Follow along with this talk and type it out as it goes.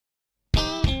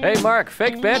Hey, Mark,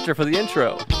 fake banter for the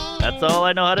intro. That's all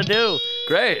I know how to do.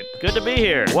 Great. Good to be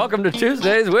here. Welcome to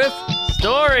Tuesdays with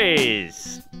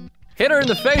Stories. Hit her in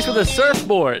the face with a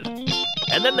surfboard.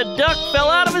 And then the duck fell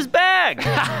out of his bag.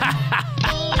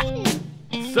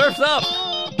 Surf's up.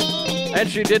 And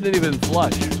she didn't even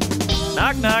flush.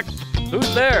 Knock, knock.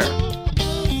 Who's there?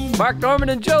 Mark Norman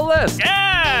and Joe List.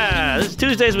 Yeah! This is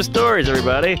Tuesdays with Stories,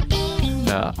 everybody.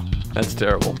 Nah, that's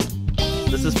terrible.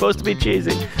 This is supposed to be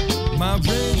cheesy. My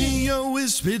radio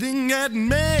is spitting at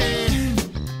me. And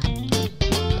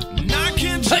I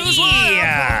can't choose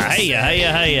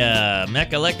Hiya.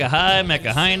 Mecca lecca hi, mecca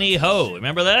hiney ho.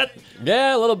 Remember that?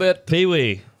 Yeah, a little bit.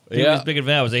 Pee-wee. Yeah. Pee-wee's big and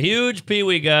fat. I was a huge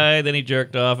Pee-wee guy. Then he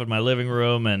jerked off in my living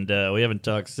room, and we haven't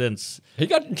talked since. He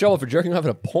got in trouble for jerking off in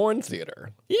a porn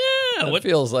theater. Yeah. That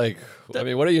feels like, I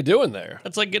mean, what are you doing there?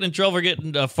 That's like getting in trouble for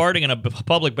getting farting in a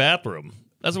public bathroom.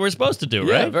 That's what we're supposed to do,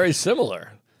 Yeah, right? very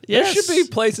similar. Yes. There should be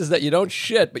places that you don't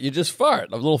shit, but you just fart.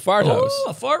 A little fart house. Oh,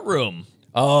 a fart room.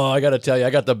 Oh, I got to tell you, I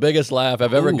got the biggest laugh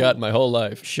I've ever got in my whole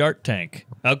life. Shart tank.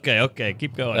 Okay,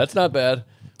 keep going. That's not bad.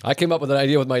 I came up with an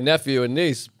idea with my nephew and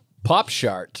niece. Pop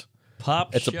Shart.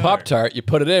 It's a Pop-Tart. You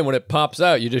put it in. When it pops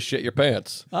out, you just shit your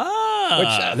pants.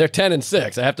 Which, they're 10 and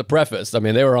 6. I have to preface. I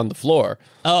mean, they were on the floor.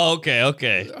 Oh,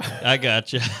 okay. I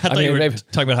got you. I thought you were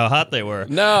talking about how hot they were.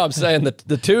 No, I'm saying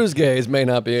the Tuesdays may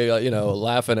not be,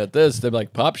 laughing at this. They're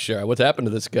like, Pop Shart, what's happened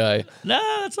to this guy? Nah,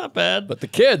 that's not bad. But the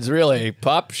kids really,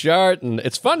 Pop Shart, and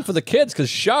it's fun for the kids because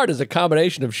Shart is a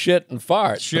combination of shit and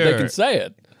fart. Sure. But they can say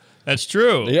it. That's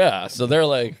true. Yeah, so they're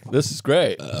like, this is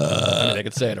great. I mean, they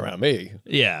can say it around me.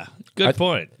 Yeah, good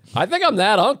point. I think I'm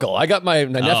that uncle. I got my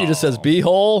nephew just says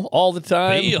beehole all the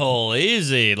time. Beehole,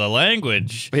 easy, the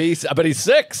language. But he's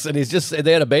 6, and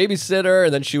they had a babysitter,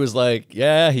 and then she was like,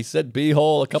 yeah, he said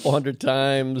beehole a couple hundred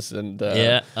times, and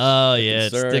yeah, it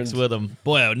sticks with him.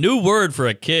 Boy, a new word for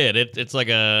a kid. It's like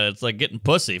getting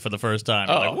pussy for the first time.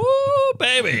 You're like, woo,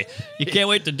 baby! You can't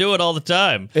wait to do it all the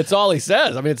time. It's all he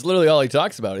says. I mean, it's literally all he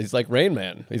talks about. He's like Rain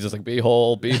Man. He's just like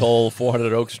beehole,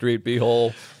 400 Oak Street,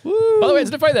 beehole. By the way,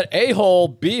 isn't it funny that A-hole,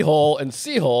 B-hole, and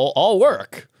C-hole all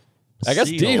work? I guess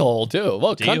D-hole, too.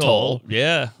 Well, cunt hole.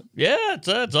 Yeah, it's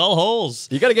all holes.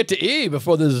 You got to get to E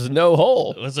before there's no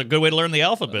hole. That's a good way to learn the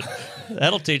alphabet.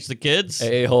 That'll teach the kids.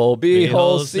 A-hole,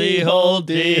 B-hole, C-hole,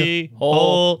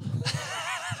 D-hole.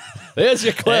 There's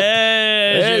your clip.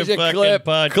 There's your clip.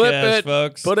 Podcast, clip it,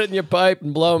 folks. Put it in your pipe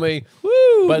and blow me.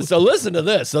 Woo! But so listen to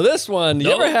this. So this one, you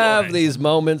ever have boy. these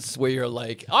moments where you're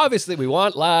like, obviously we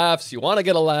want laughs. You want to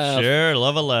get a laugh. Sure,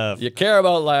 love a laugh. You care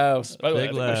about laughs. By the way, I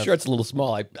Big think my laugh. shirt's a little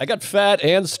small. I got fat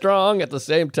and strong at the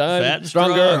same time. Fat and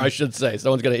Stronger, strong. I should say.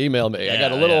 Someone's going to email me. I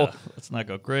got a Yeah. Let's not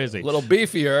go crazy. little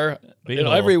beefier.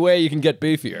 Beetle. Every way you can get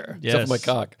beefier. Yes. Except for my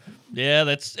cock. Yeah,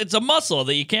 it's a muscle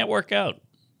that you can't work out.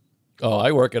 Oh,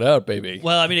 I work it out, baby.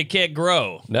 Well, I mean, it can't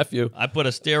grow. Nephew. I put a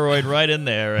steroid right in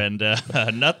there and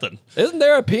nothing. Isn't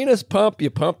there a penis pump? You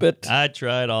pump it. I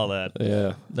tried all that.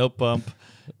 Yeah. No pump.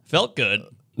 Felt good.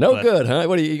 No but good, huh?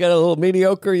 What do you got a little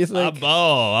mediocre, you think?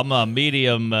 I'm a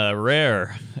medium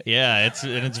rare. Yeah,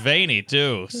 it's veiny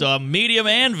too. So I'm medium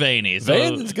and veiny. So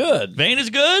Vein is good. Vein is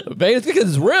good? Vein is because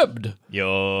it's ribbed.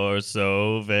 You're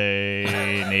so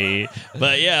veiny.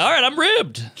 But yeah, all right, I'm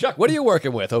ribbed. Chuck, what are you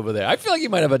working with over there? I feel like you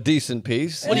might have a decent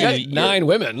piece. What you do you- got 9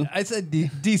 women. I said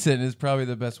decent is probably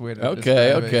the best way to Okay,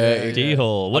 describe okay. it.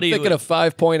 D-hole. What I'm do you thinking of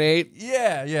 5.8.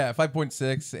 Yeah,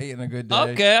 5.6, 8 in a good day.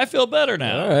 Okay, I feel better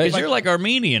now. All right. Because you're like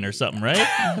Armenian or something,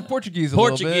 right? Portuguese a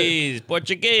little bit.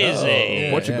 Portuguese. Oh,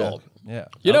 Portugal. Yeah.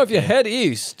 You know, if you head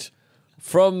east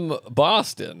from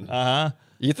Boston, Uh-huh.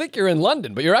 you think you're in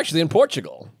London, but you're actually in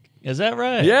Portugal. Is that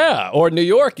right? Yeah, or New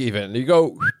York even. You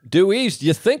go due east,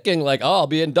 you're thinking like, oh, I'll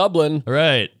be in Dublin,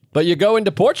 Right. but you go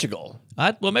into Portugal.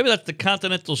 Well, maybe that's the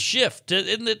continental shift.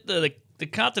 Isn't it the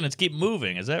continents keep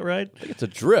moving? Is that right? I think it's a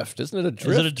drift, isn't it? A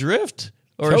drift. Is it a drift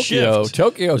or Tokyo. a shift?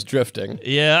 Tokyo's drifting.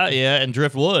 Yeah, and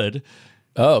driftwood.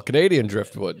 Oh, Canadian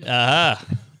driftwood. Aha,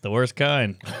 the worst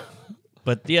kind.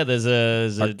 But yeah, there's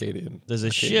Arcadian. a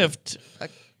shift.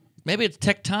 Maybe it's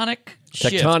tectonic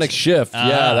shift. Tectonic shift.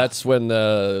 Yeah, Ah. that's when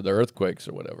the earthquakes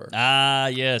or whatever. Ah,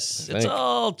 yes. It's think.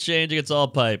 all changing. It's all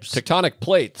pipes. Tectonic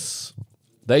plates.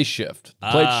 They shift.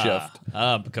 Plates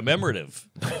shift. Commemorative.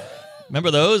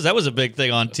 Remember those? That was a big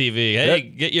thing on TV. Hey,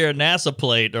 get your NASA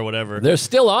plate or whatever. They're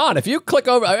still on. If you click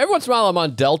over, every once in a while I'm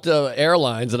on Delta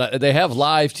Airlines and they have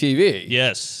live TV.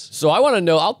 Yes. So I want to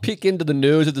know, I'll peek into the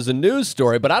news if there's a news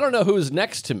story, but I don't know who's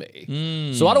next to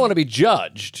me. So I don't want to be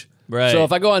judged. Right. So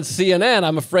if I go on CNN,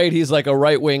 I'm afraid he's like a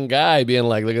right-wing guy being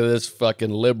like, look at this fucking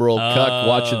liberal cuck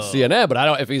watching CNN. But I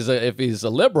don't. If he's a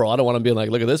liberal, I don't want him being like,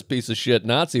 look at this piece of shit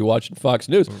Nazi watching Fox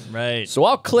News. Right. So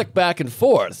I'll click back and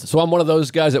forth. So I'm one of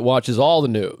those guys that watches all the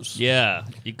news. Yeah.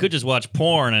 You could just watch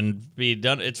porn and be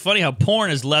done. It's funny how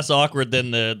porn is less awkward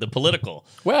than the political.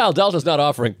 Well, Delta's not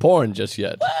offering porn just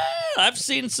yet. Well, I've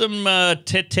seen some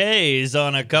titties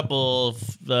on a couple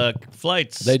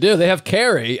flights. They do. They have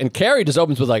Carrie, and Carrie just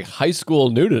opens with like high school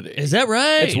nudity. Is that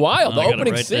right? It's wild. The I gotta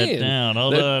opening write scene. That down.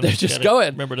 Hold on. They're just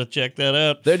going. Remember to check that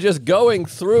out. They're just going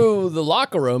through the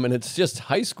locker room, and it's just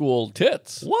high school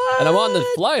tits. What? And I'm on the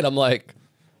flight. I'm like,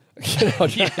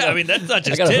 yeah, I mean that's not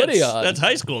just I got a tits. hoodie on. That's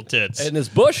high school tits. And there's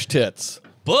Bush tits.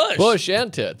 Bush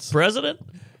and tits. President?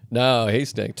 No,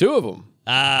 Hastings. Two of them.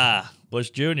 Bush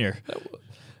Jr.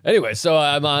 Anyway, so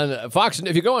I'm on Fox.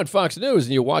 If you go on Fox News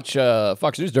and you watch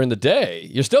Fox News during the day,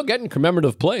 you're still getting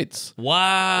commemorative plates.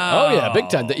 Wow. Oh yeah, big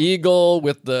time. The eagle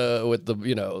with the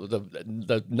you know the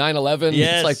 9/11.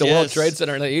 Yes, it's like the World Trade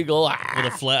Center and the eagle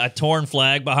with a torn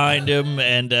flag behind him,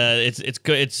 and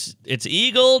it's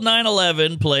eagle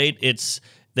 9/11 plate.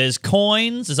 There's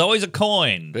coins. There's always a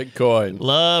coin. Big coin.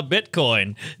 Love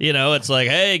Bitcoin. You know, it's like,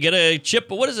 hey, get a chip.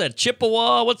 What is that?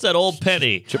 Chippewa? What's that old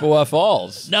penny? Chippewa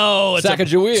Falls. No, it's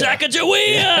Sacagawea.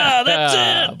 Sacagawea.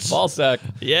 That's it. Ball sack.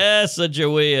 Yes, a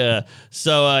Jawea.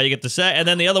 So you get the sack, and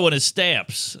then the other one is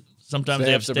stamps. Sometimes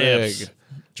they have stamps.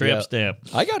 Tramp stamp.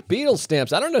 I got Beatles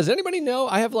stamps. I don't know. Does anybody know?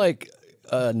 I have like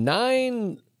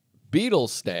 9 Beatles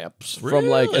stamps from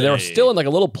like, and they were still in like a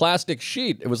little plastic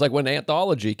sheet. It was like when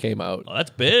Anthology came out. Oh,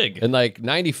 that's big. In like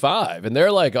 95, and they're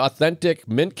like authentic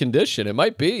mint condition. It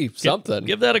might be something.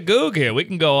 Give that a goog here. We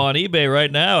can go on eBay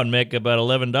right now and make about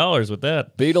 $11 with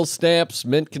that. Beatles stamps,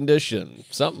 mint condition,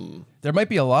 something. There might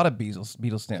be a lot of Beatles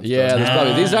stamps. Yeah, there's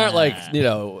probably. These aren't like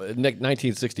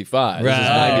 1965. This is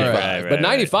 95. Right, but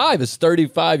 95 is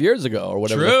 35 years ago or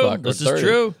whatever. True. The fuck, This or 30. is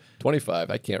true. 25.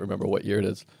 I can't remember what year it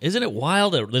is. Isn't it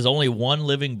wild that there's only one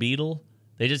living Beatle?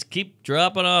 They just keep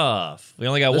dropping off. We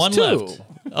only got one two. left.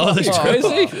 Oh, there's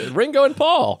Crazy. Ringo and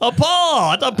Paul. Oh, Paul!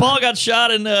 I thought Paul got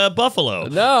shot in Buffalo.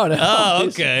 No. Oh,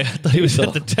 okay. I thought he was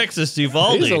at the Texas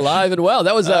Uvalde. He's alive and well.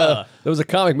 That was there was a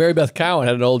comic. Mary Beth Cowan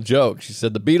had an old joke. She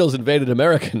said the Beatles invaded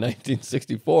America in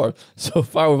 1964. So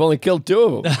far, we've only killed 2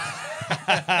 of them.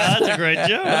 That's a great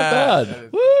joke. Not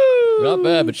bad. Woo! Not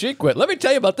bad. But she quit. Let me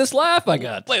tell you about this laugh I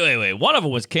got. Wait. One of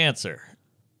them was cancer.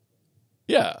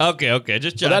 Yeah. Okay.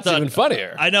 Just well, that's even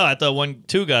funnier. I know. I thought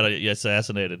 2 got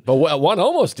assassinated. But one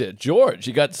almost did. George,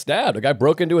 he got stabbed. A guy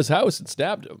broke into his house and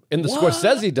stabbed him. In the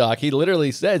Scorsese doc, he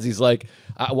literally says, he's like,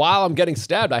 while I'm getting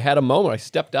stabbed, I had a moment. I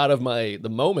stepped out of the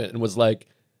moment and was like,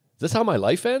 is this how my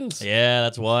life ends? Yeah,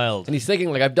 that's wild. And he's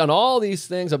thinking, like, I've done all these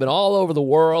things. I've been all over the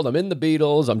world. I'm in the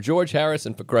Beatles. I'm George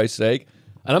Harrison, for Christ's sake.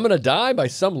 And I'm going to die by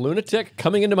some lunatic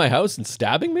coming into my house and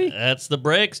stabbing me? That's the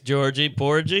breaks, Georgie,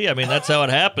 Porgy. I mean, that's how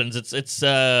it happens. It's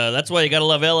that's why you got to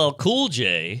love LL Cool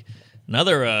J.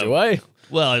 Another Do I?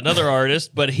 Well, another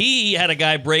artist, but he had a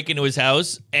guy break into his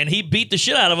house and he beat the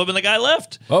shit out of him and the guy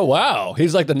left. Oh, wow.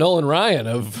 He's like the Nolan Ryan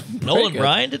of Nolan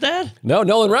Ryan did that? No,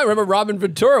 Nolan Ryan. Remember, Robin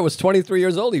Ventura was 23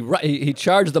 years old. He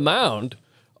charged the mound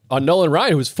on Nolan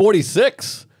Ryan, who was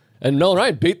 46. And Nolan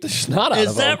Ryan beat the snot out of him.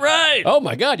 Is that right? Oh,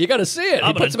 my God. You got to see it.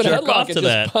 I'm He puts him in a gonna jerk headlock off and to just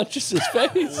that. punches his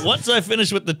face. Once I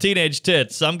finish with the teenage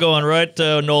tits, I'm going right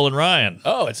to Nolan Ryan.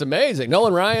 Oh, it's amazing.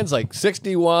 Nolan Ryan's like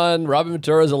 61. Robin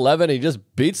Ventura's 11. He just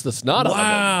beats the snot out of him.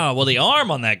 Wow. Well, the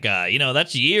arm on that guy,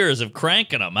 that's years of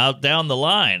cranking him out down the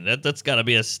line. That's got to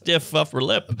be a stiff upper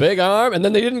lip. Big arm. And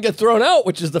then they didn't get thrown out,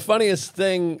 which is the funniest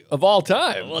thing of all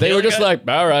time. Well, they the were other just guy- like,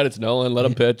 all right, it's Nolan. Let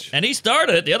him pitch. And he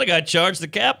started it. The other guy charged the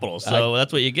Capitol, so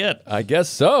that's what you get. I guess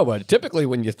so. But typically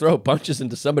when you throw punches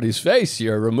into somebody's face,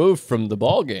 you're removed from the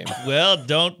ball game. Well,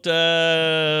 don't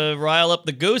rile up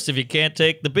the goose if you can't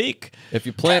take the beak. If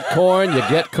you plant corn, you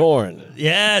get corn.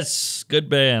 Yes, good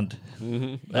band.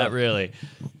 Not really.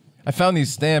 I found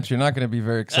these stamps. You're not going to be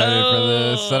very excited for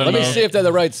this. I don't Let know. me see if they're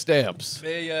the right stamps.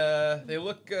 They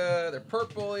look they're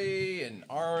purpley and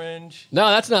orange. No,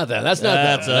 that's not that. That's not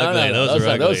That's that. ugly. No, Those are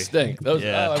ugly. Those stink. Those,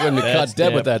 Yeah. I wouldn't be Bad caught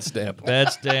dead with stamp. that stamp. Bad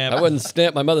stamp. I wouldn't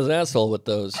stamp my mother's asshole with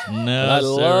those. No, And I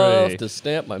love sorry. to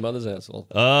stamp my mother's asshole.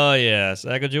 Oh, yeah.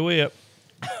 Sacagawea.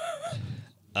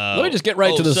 Let me just get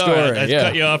right to the sorry. story. I Yeah.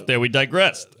 cut you off there. We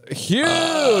digressed.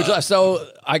 Huge. So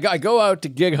I go out to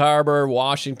Gig Harbor,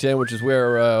 Washington, which is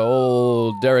where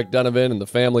old Derek Donovan and the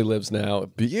family lives now. A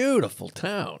beautiful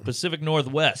town. Pacific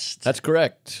Northwest. That's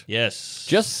correct. Yes.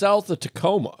 Just south of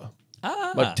Tacoma.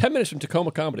 About 10 minutes from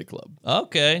Tacoma Comedy Club.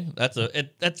 Okay.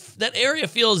 That area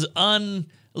feels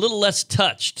a little less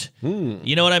touched.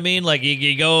 You know what I mean? Like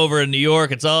you go over in New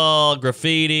York, it's all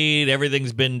graffitied,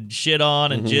 everything's been shit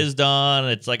on and jizzed on.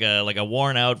 It's like a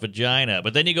worn out vagina.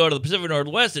 But then you go to the Pacific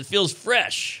Northwest, it feels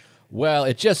fresh. Well,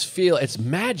 it's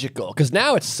magical because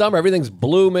now it's summer, everything's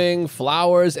blooming,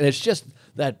 flowers, and it's just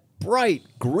that bright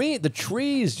green. The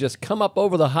trees just come up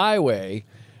over the highway.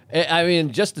 I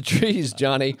mean, just the trees,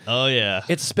 Johnny. Oh yeah,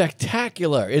 it's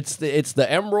spectacular. It's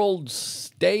the Emerald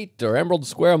State or Emerald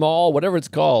Square Mall, whatever it's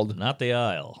called. Not the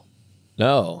Isle.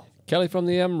 No, Kelly from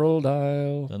the Emerald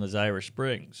Isle. Then there's Irish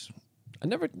Springs. I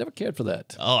never cared for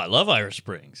that. Oh, I love Irish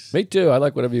Springs. Me too. I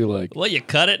like whatever you like. Well, you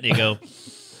cut it and you go.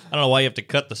 I don't know why you have to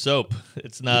cut the soap.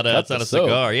 It's not a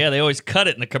cigar. Yeah, they always cut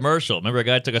it in the commercial. Remember a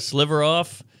guy took a sliver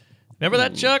off? Remember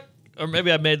that, Chuck? Or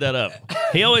maybe I made that up.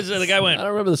 He always, the guy went. I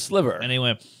don't remember the sliver. And he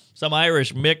went, some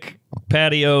Irish Mick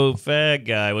patio fag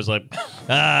guy was like,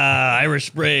 Irish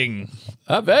Spring.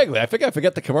 Vaguely. I think I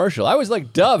forget the commercial. I was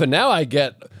like Dove, and now I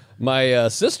get my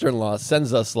sister-in-law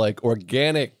sends us like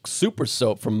organic super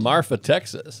soap from Marfa,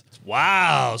 Texas.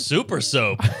 Wow, super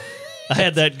soap. I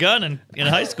had that gun in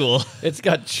high school. It's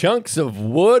got chunks of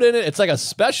wood in it. It's like a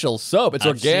special soap. It's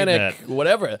organic,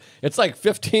 whatever. It's like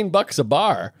 $15 a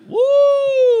bar.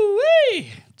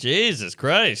 Woo-wee! Jesus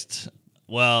Christ.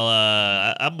 Well,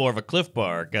 I'm more of a Cliff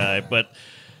Bar guy, but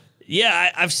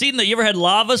yeah, I've seen that. You ever had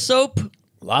lava soap?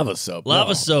 Lava soap.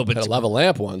 Lava soap. It's had a lava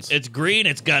lamp once. It's green.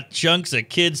 It's got chunks of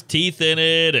kids' teeth in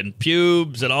it and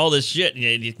pubes and all this shit.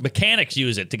 Mechanics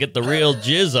use it to get the real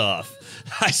jizz off.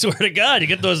 I swear to God, you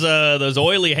get those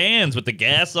oily hands with the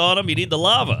gas on them. You need the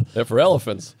lava. They're for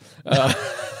elephants. I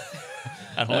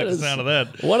don't like the sound of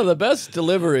that. One of the best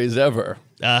deliveries ever.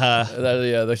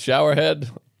 The shower head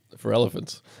for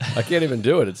elephants. I can't even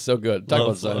do it. It's so good. Talk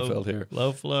about Seinfeld here.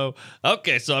 Low flow.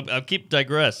 Okay, so I keep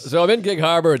digress. So I'm in Gig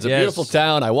Harbor. It's a beautiful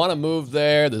town. I want to move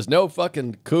there. There's no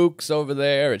fucking kooks over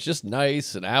there. It's just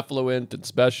nice and affluent and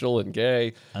special and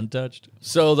gay. Untouched.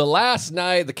 So the last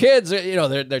night, the kids,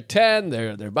 they're 10.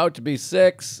 They're about to be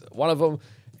 6. One of them.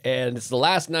 And it's the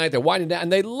last night. They're winding down,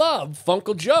 and they love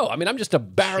Funkle Joe. I mean, I'm just a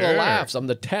barrel of laughs. I'm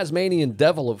the Tasmanian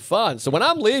devil of fun. So when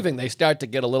I'm leaving, they start to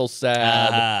get a little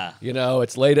sad.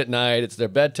 It's late at night. It's their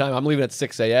bedtime. I'm leaving at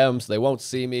 6 a.m., so they won't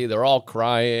see me. They're all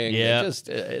crying. Yeah.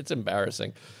 It's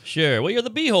embarrassing. Sure. Well, you're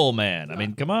the beehole man. I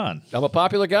mean, come on. I'm a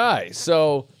popular guy.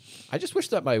 So I just wish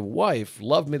that my wife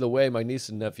loved me the way my niece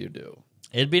and nephew do.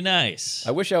 It'd be nice.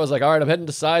 I wish I was like, all right, I'm heading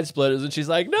to Side Splitters, and she's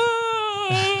like, no.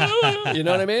 You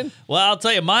know what I mean? Well, I'll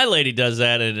tell you, my lady does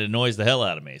that, and it annoys the hell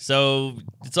out of me. So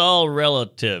it's all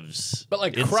relatives. But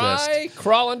like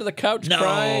crawl under the couch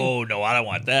crying? No, I don't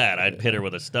want that. I'd hit her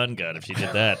with a stun gun if she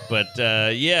did that. But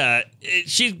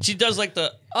she does like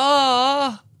the,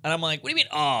 and I'm like, what do you mean,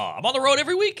 I'm on the road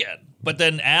every weekend. But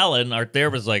then Alan, our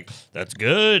therapist, is like, that's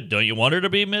good. Don't you want her to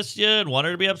be missed you and want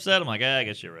her to be upset? I'm like, I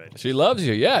guess you're right. She loves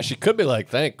you. Yeah, she could be like,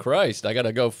 thank Christ. I got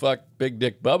to go fuck Big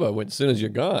Dick Bubba as soon as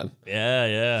you're gone.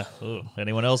 Yeah. Ooh,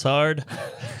 anyone else hard?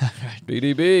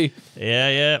 BDB.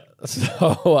 Yeah. So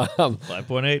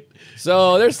 5.8.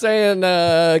 So they're saying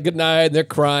good night, and they're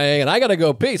crying, and I got to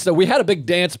go pee. So we had a big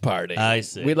dance party. I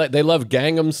see. They love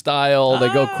Gangnam Style. They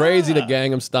go crazy to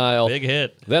Gangnam Style. Big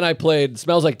hit. Then I played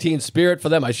Smells Like Teen Spirit for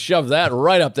them. I shoved that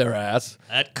right up their ass.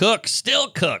 That cooks. Still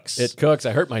cooks. It cooks.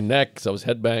 I hurt my neck, so I was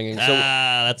headbanging. So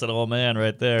that's an old man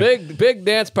right there. Big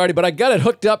dance party, but I got it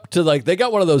hooked up to they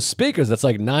got one of those speakers that's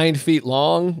like 9 feet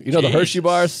long. You know, the Hershey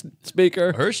Bar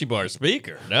speaker? Hershey Bar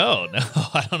speaker? No.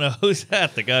 I don't know. Who's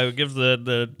that? The guy who gives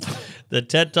the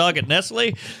TED Talk at Nestle?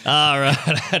 All right.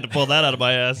 I had to pull that out of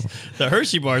my ass. The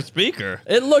Hershey Bar speaker.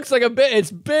 It looks like it's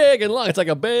big and long. It's like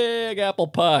a big apple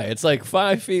pie. It's like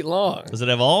 5 feet long. Does it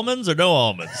have almonds or no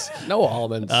almonds? No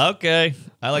almonds. Okay.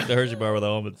 I like the Hershey Bar with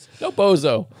almonds. No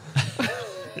bozo.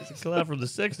 It's a collab from the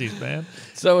 60s, man.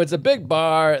 So it's a big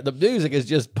bar. The music is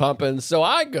just pumping. So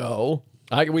I go.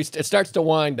 It starts to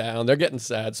wind down. They're getting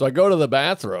sad. So I go to the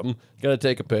bathroom. Got to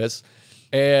take a piss.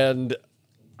 And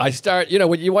I start,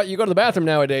 when you go to the bathroom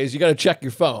nowadays, you got to check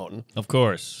your phone. Of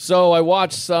course. So I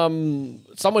watched someone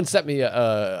sent me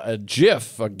a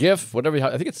GIF, whatever.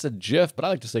 I think it's a GIF, but I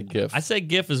like to say GIF. I say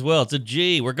GIF as well. It's a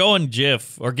G. We're going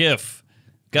GIF or GIF.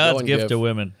 God's gift to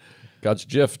women. God's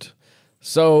gift.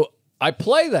 So I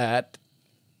play that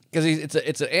because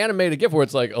it's an animated GIF where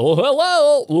it's like, oh,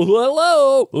 hello, oh,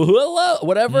 hello, oh, hello,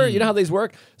 whatever. You know how these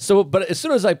work? So, but as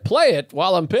soon as I play it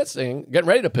while I'm pissing, getting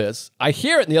ready to piss, I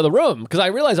hear it in the other room because I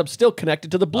realize I'm still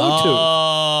connected to the Bluetooth.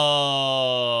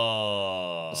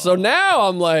 Oh. So now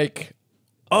I'm like,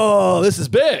 oh, this is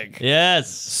big. Yes.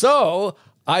 So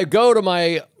I go to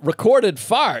my recorded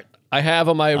fart I have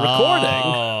on my recording.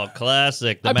 Oh,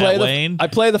 classic. The Matt Wayne? I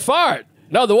play the fart.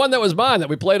 No, the one that was mine that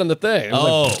we played on the thing. It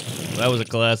was like, that was a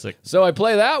classic. so I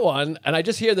play that one, and I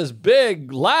just hear this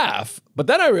big laugh. But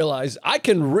then I realize I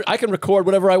can record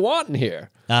whatever I want in here.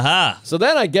 Aha. So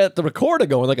then I get the recorder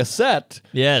going like a set.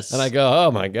 Yes. And I go,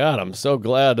 oh my God, I'm so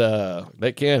glad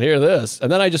they can't hear this.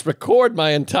 And then I just record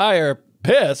my entire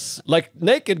piss like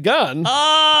Naked Gun.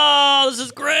 Oh, this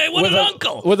is great. What an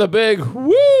uncle. With a big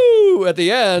woo at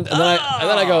the end. And then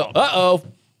I go, uh-oh.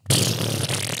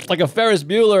 Like a Ferris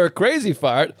Bueller crazy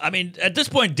fart. I mean, at this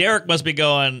point, Derek must be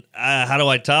going, how do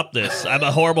I top this? I'm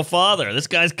a horrible father. This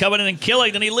guy's coming in and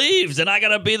killing, then he leaves, and I got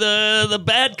to be the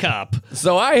bad cop.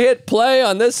 So I hit play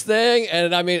on this thing,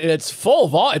 and I mean, it's full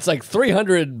volume. It's like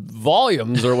 300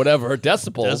 volumes or whatever,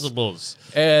 decibels. Decibels.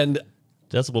 And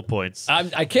decibel points.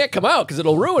 I can't come out because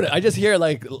it'll ruin it. I just hear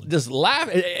like just laugh.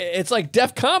 It's like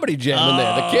Def Comedy Jam in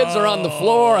there. The kids are on the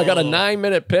floor. I got a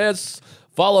 9-minute piss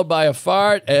followed by a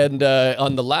fart and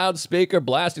on the loudspeaker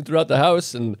blasting throughout the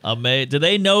house. And do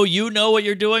they know you know what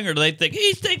you're doing, or do they think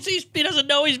he thinks he doesn't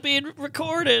know he's being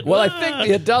recorded? Well, I think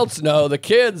the adults know. The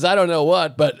kids, I don't know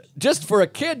what, but just for a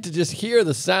kid to just hear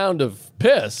the sound of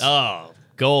piss. Oh.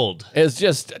 Gold. It's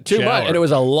just too much. And it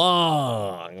was a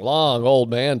long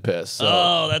old man piss. So.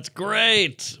 Oh, that's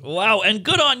great. Wow. And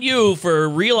good on you for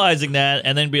realizing that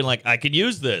and then being like, I could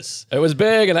use this. It was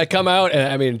big, and I come out,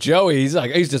 and I mean, Joey,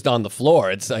 he's just on the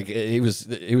floor. It's like he was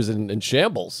in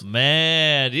shambles.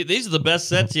 Man, these are the best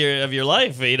sets of your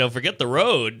life. Forget the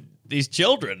road. These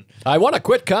children. I want to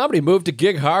quit comedy, move to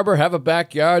Gig Harbor, have a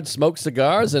backyard, smoke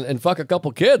cigars, and fuck a couple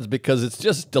kids because it's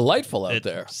just delightful out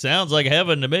there. Sounds like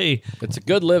heaven to me. It's a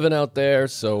good living out there.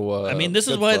 So I mean, this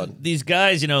is why these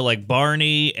guys, like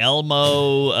Barney,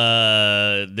 Elmo,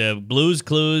 the Blues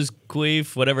Clues,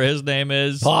 Queef, whatever his name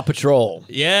is. Paw Patrol.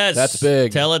 Yes. That's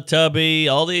big. Teletubby,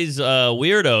 all these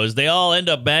weirdos, they all end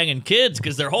up banging kids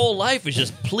because their whole life is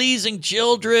just pleasing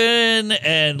children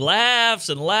and laughs,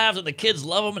 and the kids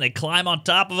love them, and they climb on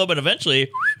top of them, and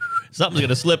eventually something's going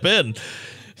to slip in.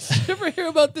 Did you ever hear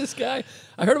about this guy?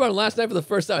 I heard about him last night for the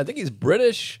first time. I think he's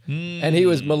British, and he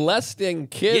was molesting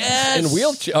kids in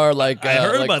wheelchair, or I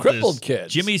heard about crippled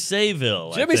kids. Jimmy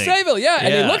Savile. Jimmy Savile, yeah,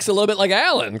 and he looks a little bit like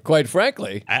Alan, quite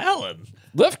frankly. Alan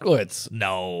Lefkowitz.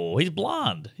 No, he's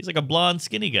blonde. He's like a blonde,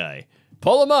 skinny guy.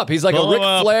 Pull him up. He's like a Ric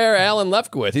Flair, Alan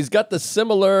Lefkowitz. He's got the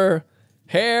similar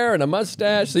hair and a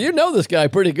mustache, so you know this guy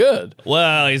pretty good.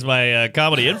 Well, he's my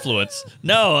comedy influence.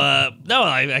 No,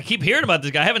 I keep hearing about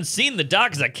this guy. I haven't seen the doc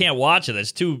because I can't watch it.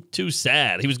 It's too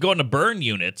sad. He was going to burn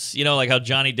units. like how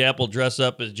Johnny Depp will dress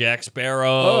up as Jack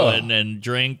Sparrow and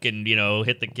drink and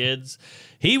hit the kids.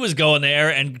 He was going there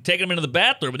and taking them into the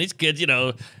bathroom, and these kids,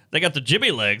 they got the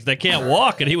Jimmy legs. They can't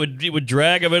walk, and he would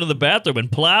drag them into the bathroom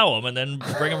and plow them, and then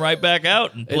bring them right back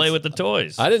out and play with the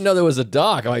toys. I didn't know there was a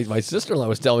doc. My sister-in-law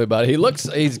was telling me about it.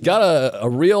 He's got a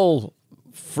real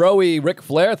fro-y Ric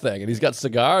Flair thing, and he's got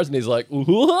cigars, and he's like,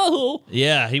 ooh.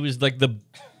 Yeah, he was like the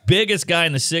biggest guy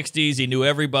in the 60s. He knew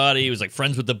everybody. He was like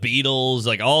friends with the Beatles,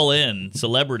 like all in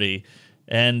celebrity.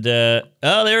 And, there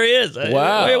he is.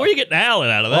 Wow. Where are you getting Alan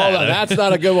out of that? Hold on, that's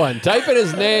not a good one. Type in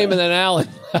his name and then Alan.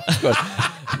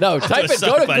 No, type it.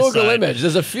 Go to Google Image.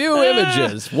 There's a few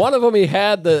images. One of them, he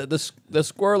had the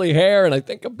squirrely hair and I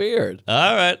think a beard.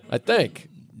 All right. I think.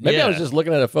 Maybe I was just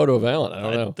looking at a photo of Alan. I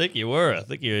don't know. I think you were. I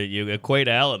think you equate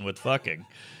Alan with fucking.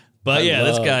 But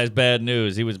this guy's bad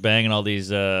news. He was banging all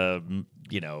these,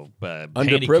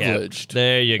 underprivileged.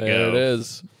 There you go. There it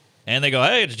is. And they go,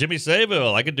 hey, it's Jimmy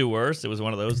Savile. I could do worse. It was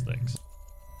one of those things.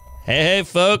 Hey,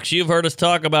 folks, you've heard us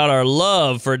talk about our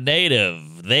love for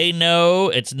Native. They know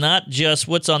it's not just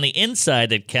what's on the inside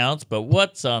that counts, but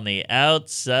what's on the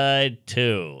outside,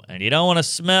 too. And you don't want to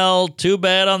smell too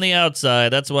bad on the outside.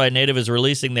 That's why Native is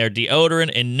releasing their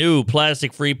deodorant in new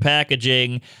plastic-free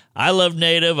packaging. I love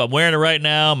Native. I'm wearing it right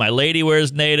now. My lady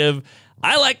wears Native.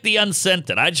 I like the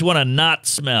unscented. I just want to not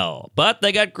smell. But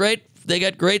they got great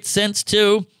scents,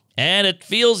 too. And it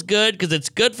feels good because it's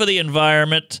good for the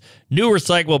environment. New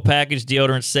recyclable package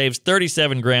deodorant saves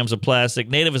 37 grams of plastic.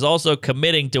 Native is also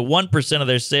committing to 1% of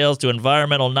their sales to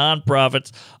environmental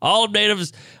nonprofits. All of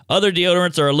Native's other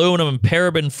deodorants are aluminum and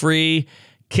paraben-free.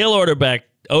 Kill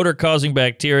odor-causing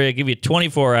bacteria. Give you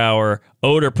 24-hour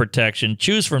odor protection.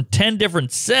 Choose from 10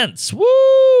 different scents.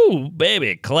 Woo!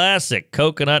 Baby, classic.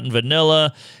 Coconut and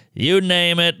vanilla. You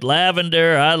name it.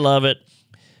 Lavender. I love it.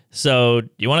 So,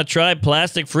 you want to try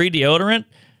plastic-free deodorant?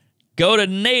 Go to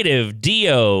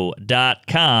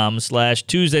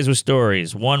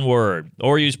nativedeo.com/TuesdaysWithStories, one word,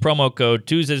 or use promo code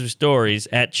TuesdaysWithStories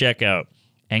at checkout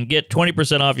and get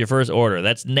 20% off your first order.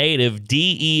 That's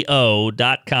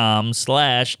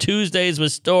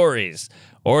nativedeo.com/TuesdaysWithStories,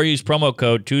 or use promo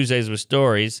code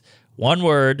TuesdaysWithStories, one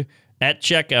word, at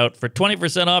checkout for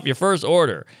 20% off your first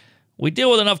order. We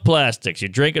deal with enough plastics. You're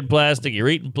drinking plastic, you're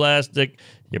eating plastic,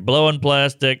 you're blowing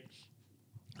plastic.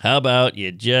 How about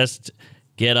you just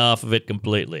get off of it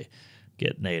completely?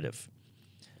 Get native.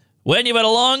 When you've had a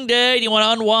long day and you want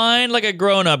to unwind like a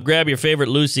grown-up, grab your favorite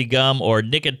Lucy gum or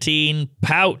nicotine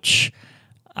pouch.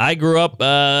 I grew up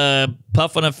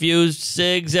puffing a few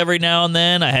cigs every now and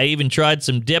then. I even tried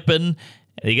some dipping.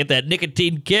 You get that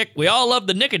nicotine kick. We all love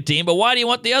the nicotine, but why do you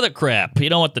want the other crap? You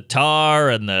don't want the tar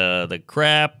and the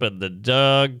crap and the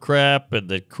dog crap and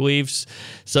the queefs.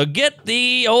 So get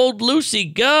the old Lucy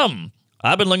gum.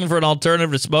 I've been looking for an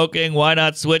alternative to smoking. Why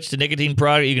not switch to nicotine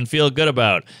product you can feel good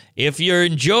about? If you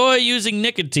enjoy using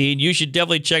nicotine, you should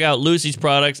definitely check out Lucy's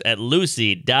products at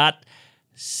lucy.co.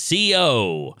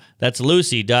 That's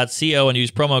lucy.co and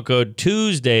use promo code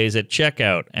Tuesdays at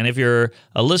checkout. And if you're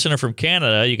a listener from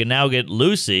Canada, you can now get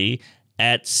Lucy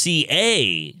at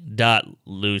ca.lucy.co.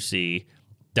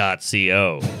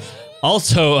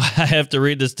 Also, I have to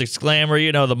read this disclaimer.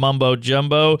 You know, the mumbo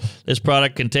jumbo. This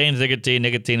product contains nicotine.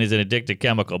 Nicotine is an addictive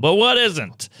chemical. But what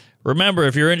isn't? Remember,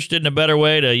 if you're interested in a better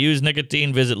way to use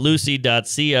nicotine, visit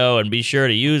lucy.co and be sure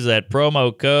to use that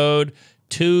promo code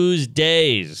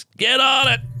Tuesdays. Get on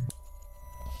it.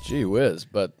 Gee whiz.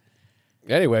 But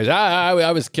anyways,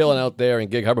 I was killing out there in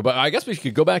Gig Harbor. But I guess we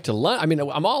could go back to London. I mean,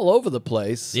 I'm all over the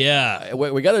place. Yeah.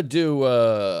 We got to do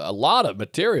a lot of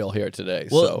material here today.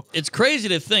 Well, so it's crazy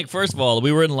to think, first of all,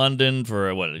 we were in London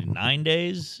for, 9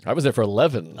 days? I was there for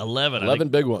 11. 11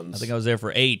 big ones. I think I was there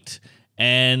for 8.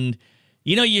 And,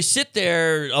 you know, you sit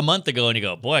there a month ago and you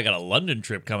go, boy, I got a London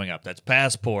trip coming up. That's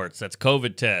passports. That's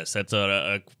COVID tests. That's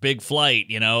a big flight,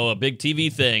 you know, a big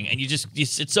TV thing. And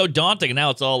it's so daunting, and now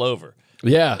it's all over.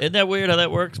 Yeah. Isn't that weird how that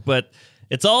works? But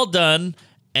it's all done.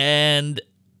 And,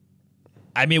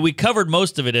 I mean, we covered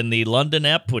most of it in the London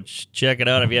ep, which check it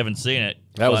out if you haven't seen it.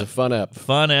 That was a fun ep.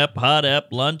 Fun ep, hot ep,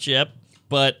 lunch ep.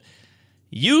 But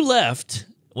you left.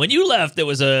 When you left, there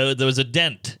was a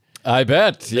dent. I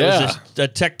bet, yeah. There was a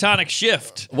tectonic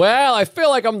shift. Well, I feel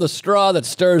like I'm the straw that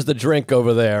stirs the drink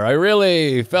over there. I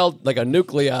really felt like a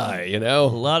nuclei, you A know?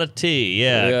 lot of tea,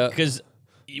 yeah. Because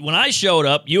when I showed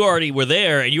up, you already were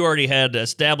there, and you already had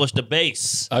established a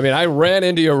base. I mean, I ran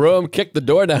into your room, kicked the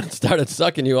door down, and started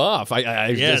sucking you off. I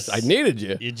Yes. needed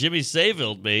you. You Jimmy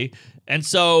Savilled me. And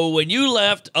so when you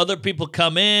left, other people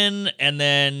come in, and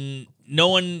then no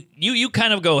one, you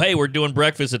kind of go, hey, we're doing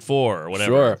breakfast at 4 or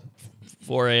whatever. Sure.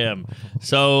 4 a.m.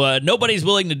 So nobody's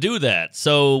willing to do that.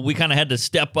 So we kind of had to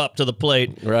step up to the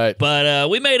plate. Right. But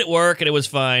we made it work, and it was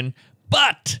fine.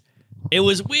 But it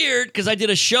was weird because I did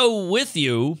a show with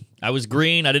you. I was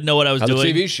green. I didn't know what I was doing. A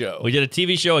TV show. We did a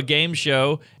TV show, a game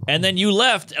show, and then you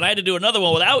left, and I had to do another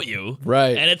one without you.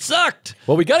 Right. And it sucked.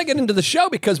 Well, we got to get into the show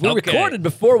because we Okay. recorded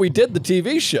before we did the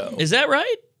TV show. Is that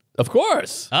right? Of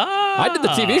course. Ah. I did the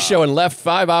TV show and left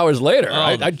 5 hours later. Oh.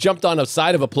 I jumped on the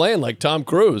side of a plane like Tom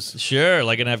Cruise. Sure,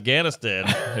 like in Afghanistan.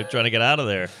 They're trying to get out of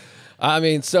there. I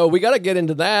mean, so we got to get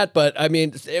into that, but I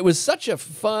mean, it was such a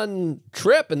fun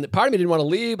trip, and part of me didn't want to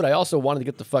leave, but I also wanted to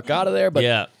get the fuck out of there. But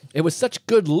Yeah. it was such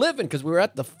good living because we were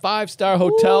at the 5-star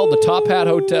hotel, the Top Hat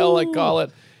Hotel, I call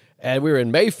it, and we were in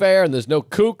Mayfair, and there's no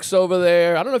kooks over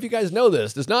there. I don't know if you guys know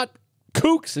this. There's not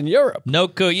kooks in Europe. No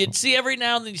cool. You'd see every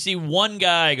now and then you see one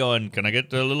guy going, "Can I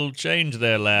get a little change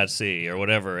there, lassie?" or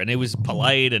whatever. And it was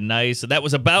polite and nice, and that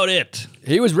was about it.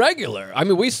 He was regular. I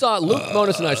mean, we saw, Luke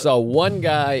Monis and I saw one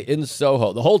guy in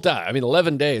Soho the whole time. I mean,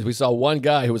 11 days. We saw one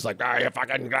guy who was like, you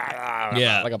fucking,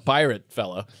 Yeah. like a pirate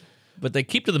fella. But they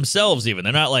keep to themselves even.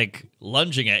 They're not like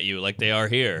lunging at you like they are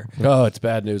here. Oh, it's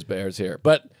bad news bears here.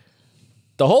 But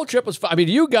the whole trip was fun. I mean,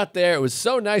 you got there. It was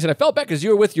so nice. And I felt bad because you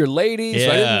were with your lady, so I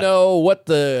Yeah. didn't know what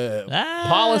the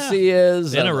policy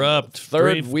is. Interrupt.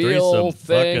 Third wheel threesome,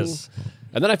 thing. fuck us.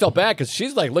 And then I felt bad because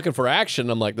she's like looking for action.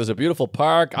 I'm like, there's a beautiful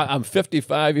park. I'm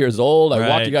 55 years old. I walked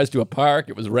Right. you guys to a park.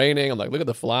 It was raining. I'm like, look at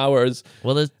the flowers.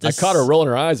 Well, I caught her rolling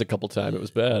her eyes a couple times. It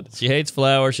was bad. She hates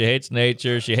flowers. She hates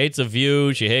nature. She hates a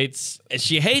view. She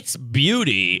hates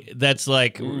beauty that's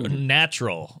like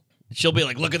natural. She'll be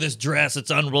like, look at this dress.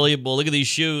 It's unbelievable. Look at these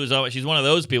shoes. Oh, she's one of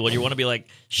those people. You want to be like,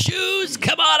 shoes?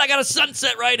 Come on. I got a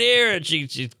sunset right here. And she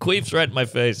queefs right in my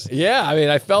face. Yeah, I mean,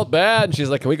 I felt bad. And she's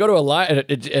like, can we go to a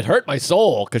it hurt my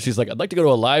soul because she's like, I'd like to go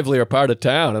to a livelier part of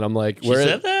town. And I'm like, She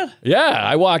said that? Yeah,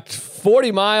 I walked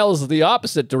 40 miles the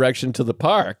opposite direction to the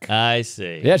park. I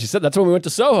see. Yeah, she said that's when we went to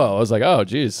Soho. I was like, oh,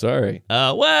 geez, sorry.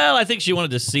 Well, I think she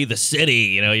wanted to see the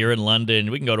city. You know, you're in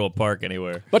London. We can go to a park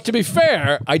anywhere. But to be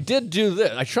fair, I did do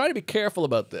this. I try to be careful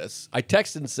about this. I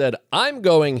texted and said, I'm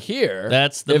going here.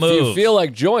 That's the if move. you feel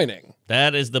like joining.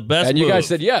 That is the best And you move. guys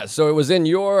said yes. So it was in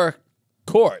your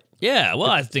court. Yeah, well,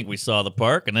 I think we saw the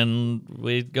park, and then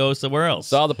we'd go somewhere else.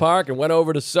 Saw the park and went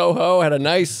over to Soho. Had a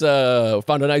nice,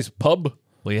 found a nice pub.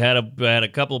 We had a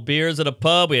couple beers at a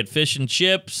pub. We had fish and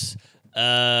chips.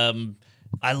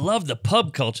 I love the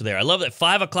pub culture there. I love that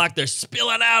 5 o'clock they're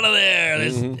spilling out of there.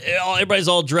 Everybody's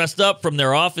all dressed up from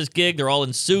their office gig. They're all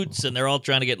in suits and they're all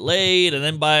trying to get laid. And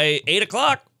then by 8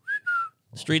 o'clock,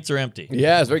 the streets are empty.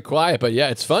 Yeah, it's very quiet, but yeah,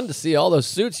 it's fun to see all those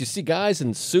suits. You see guys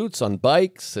in suits on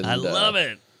bikes. And, I love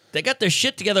it. They got their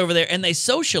shit together over there, and they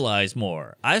socialize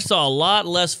more. I saw a lot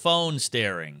less phone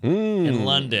staring in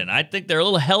London. I think they're a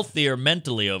little healthier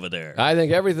mentally over there. I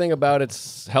think everything about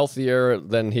it's healthier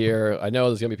than here. I know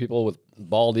there's going to be people with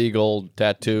bald eagle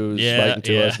tattoos writing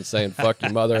to us and saying, fuck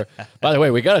your mother. By the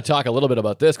way, we got to talk a little bit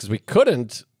about this because we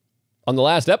couldn't on the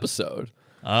last episode.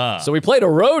 So we played a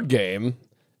road game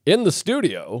in the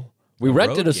studio. We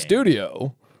rented a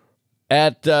studio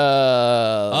at the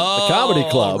comedy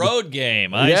club. Road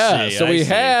game. I see. So we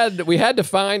had to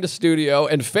find a studio,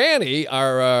 and Fanny,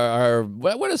 our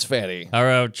what is Fanny?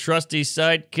 Our trusty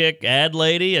sidekick, ad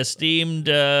lady, esteemed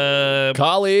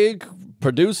colleague,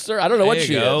 producer. I don't know what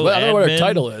she is. Well, I don't know what her Admin.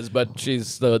 title is, but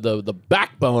she's the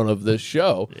backbone of this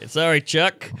show. Sorry,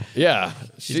 Chuck. Yeah,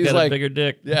 She's got like a bigger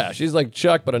dick. Yeah, she's like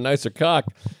Chuck, but a nicer cock.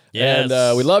 Yes.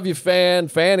 And we love you, Fan.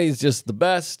 Fanny's just the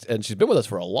best, and she's been with us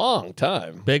for a long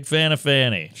time. Big fan of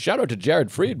Fanny. Shout out to Jared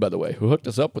Freed, by the way, who hooked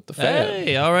us up with the Fan.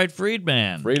 Hey, all right,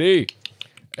 Freedman. Freedy.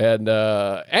 And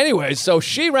anyway, so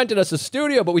she rented us a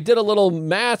studio, but we did a little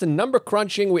math and number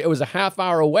crunching. It was a half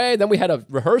hour away. Then we had a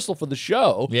rehearsal for the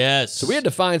show. Yes. So we had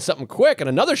to find something quick. And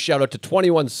another shout out to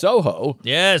 21 Soho.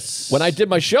 Yes. When I did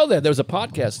my show there was a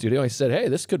podcast studio. I said, hey,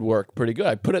 this could work pretty good.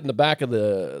 I put it in the back of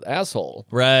the asshole.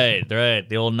 Right.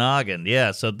 The old noggin.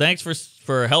 Yeah. So thanks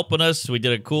for helping us. We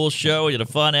did a cool show. We did a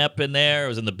fun ep in there. It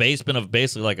was in the basement of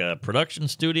basically like a production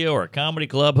studio or a comedy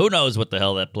club. Who knows what the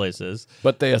hell that place is?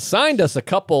 But they assigned us a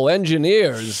couple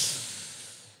engineers.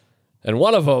 And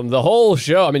one of them, the whole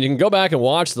show, I mean, you can go back and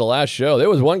watch the last show. There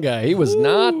was one guy, he was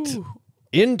not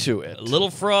into it. A little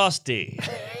frosty.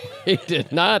 He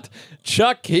did not.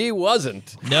 Chuck, he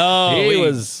wasn't. No. He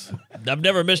was. I've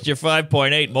never missed your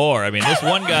 5.8 more. I mean, this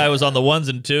one guy was on the ones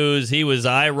and twos. He was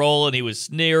eye-rolling. He was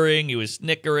sneering. He was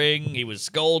snickering. He was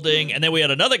scolding. And then we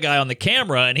had another guy on the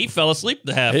camera, and he fell asleep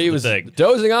the half of the thing. He was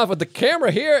dozing off with the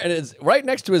camera here, and it's right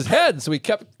next to his head. So he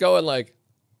kept going like,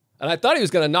 and I thought he was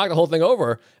going to knock the whole thing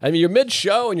over. I mean, you're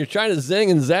mid-show, and you're trying to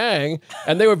zing and zang.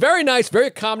 And they were very nice, very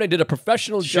accommodating, did a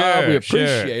professional job. We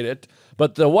appreciate it.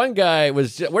 But the one guy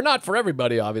was, we're not for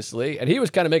everybody, obviously, and he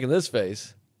was kind of making this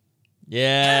face.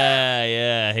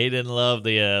 Yeah, he didn't love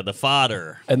the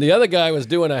fodder. And the other guy was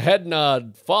doing a head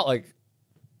nod, like.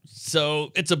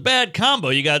 So it's a bad combo.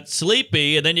 You got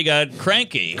sleepy, and then you got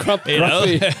cranky. Grumpy, you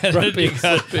sleepy.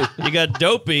 You got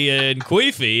dopey and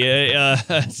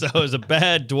queefy. So it was a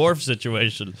bad dwarf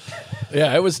situation.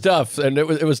 Yeah, it was tough, and it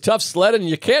was tough sledding.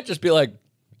 You can't just be like,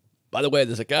 by the way,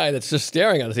 there's a guy that's just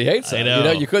staring at us. He hates us. I know. You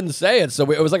know, you couldn't say it, so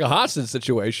it was like a hostage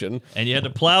situation. And you had to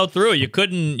plow through. You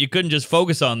couldn't just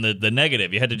focus on the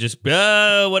negative. You had to just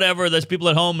whatever. There's people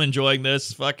at home enjoying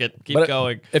this. Fuck it, keep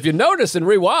going. If you notice in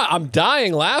rewatch, I'm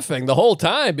dying laughing the whole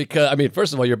time because I mean,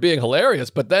 first of all, you're being hilarious,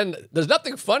 but then there's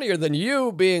nothing funnier than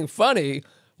you being funny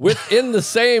within the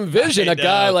same vision. A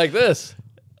guy like this.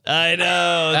 I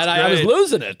know, and I was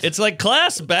losing it. It's like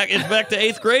class back. It's back to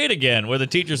 8th grade again, where the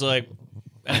teacher's like.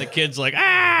 And the kid's like,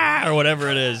 or whatever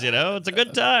it is, you know? It's a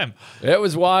good time. It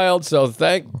was wild, so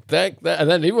thank that. And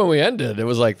then even when we ended, it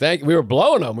was like, we were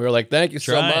blowing them. We were like, thank you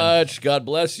so much. God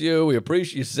bless you. We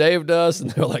appreciate you saved us.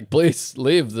 And they were like, please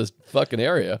leave this fucking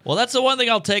area. Well, that's the one thing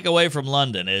I'll take away from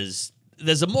London is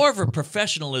there's more of a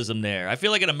professionalism there. I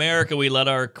feel like in America, we let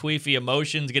our queefy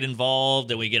emotions get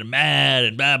involved and we get mad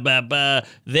and blah, blah, blah.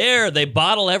 There, they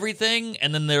bottle everything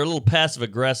and then they're a little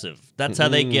passive-aggressive. That's how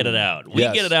they get it out. We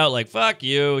get it out like, fuck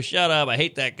you, shut up, I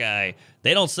hate that guy.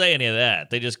 They don't say any of that.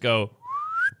 They just go,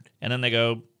 and then they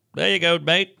go, there you go,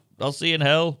 mate. I'll see you in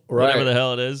hell. Right. Whatever the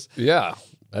hell it is. Yeah.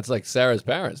 That's like Sarah's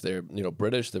parents. They're,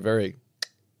 British. They're very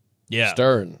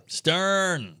stern.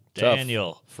 Stern. Tough.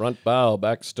 Daniel. Front bow,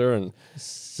 back stern.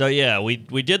 So, yeah, we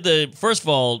did first of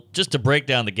all, just to break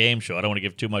down the game show, I don't want to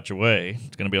give too much away.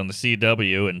 It's going to be on the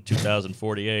CW in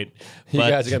 2048. You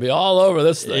guys are going to be all over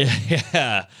this thing.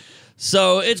 Yeah.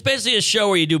 So it's basically a show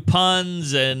where you do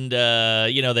puns and,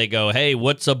 they go, hey,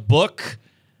 what's a book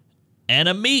and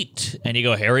a meat? And you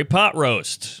go, Harry Pot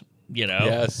roast,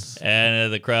 Yes.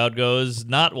 And the crowd goes,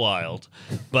 not wild.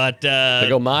 But they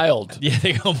go mild. Yeah,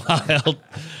 they go mild.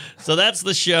 So that's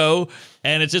the show.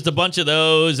 And it's just a bunch of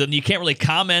those, and you can't really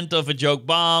comment if a joke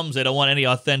bombs. They don't want any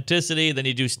authenticity. Then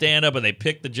you do stand-up, and they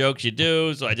pick the jokes you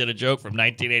do. So I did a joke from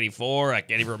 1984. I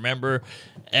can't even remember.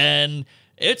 And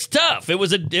it's tough. It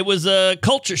was a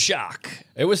culture shock.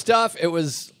 It was tough. It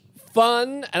was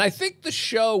fun, and I think the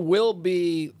show will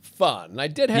be fun. I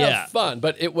did have fun,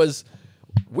 but it was.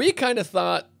 We kind of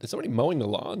thought, is somebody mowing the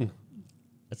lawn?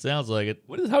 It sounds like it.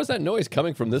 How is that noise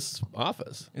coming from this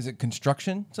office? Is it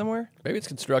construction somewhere? Maybe it's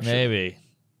construction. Maybe.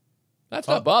 That's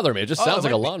not bothering me. It just sounds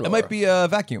like a lawnmower. It might be a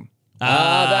vacuum.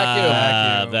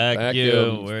 Vacuum.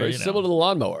 Vacuum. It's very similar to the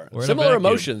lawnmower. We're in a Similar vacuum.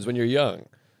 emotions when you're young.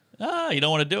 You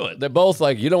don't want to do it. They're both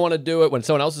like, you don't want to do it. When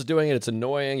someone else is doing it, it's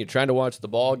annoying. You're trying to watch the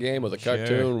ball game with a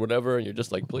cartoon or whatever, and you're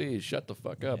just like, please, shut the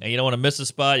fuck up. And you don't want to miss a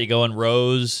spot. You go in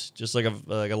rows, just like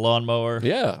a lawnmower.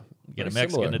 Yeah. Get a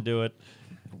Mexican to do it.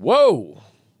 Whoa.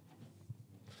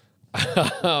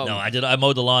 No, I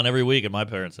mowed the lawn every week at my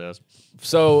parents' house.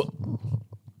 So,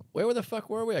 where the fuck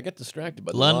were we? I get distracted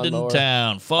by the London lawnmower.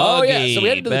 town, foggy, Oh, yeah. So we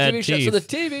had to do the bad TV show. teeth. So the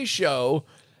TV show,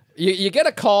 you get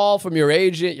a call from your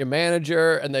agent, your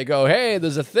manager, and they go, hey,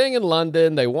 there's a thing in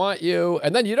London. They want you.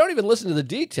 And then you don't even listen to the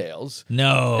details.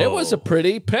 No. It was a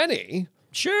pretty penny.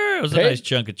 Sure, it was Paid- a nice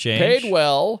chunk of change. Paid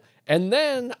well. And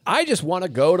then I just want to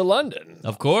go to London.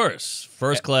 Of course.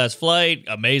 First class flight,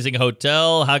 amazing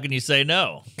hotel. How can you say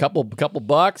no? Couple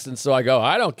bucks. And so I go,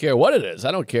 I don't care what it is.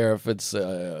 I don't care if it's,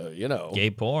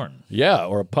 Gay porn. Yeah,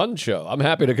 or a pun show. I'm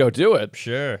happy to go do it.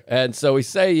 Sure. And so we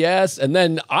say yes. And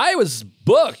then I was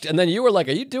booked. And then you were like,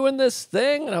 are you doing this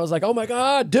thing? And I was like, oh my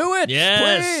God, do it.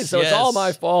 Yes, Please. So it's all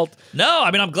my fault. No,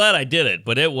 I mean, I'm glad I did it,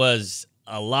 but it was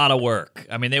a lot of work.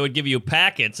 I mean, they would give you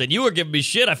packets, and you were giving me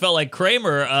shit. I felt like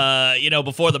Kramer,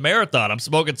 before the marathon. I'm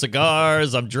smoking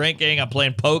cigars, I'm drinking, I'm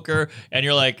playing poker, and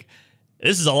you're like,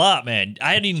 this is a lot, man.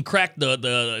 I hadn't even cracked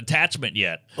the attachment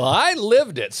yet. Well, I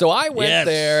lived it. So I went Yes.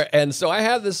 there. And so I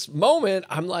had this moment.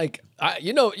 I'm like,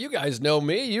 you guys know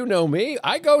me. You know me.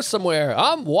 I go somewhere.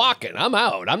 I'm walking. I'm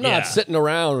out. I'm not sitting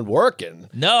around working.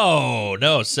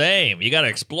 No, same. You got to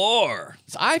explore.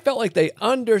 So I felt like they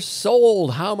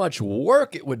undersold how much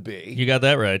work it would be. You got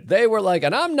that right. They were like,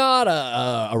 and I'm not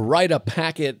a write a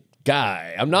packet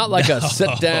guy. I'm not like a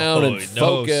sit down and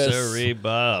focus. No, sorry,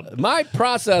 Bob. My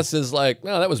process is like,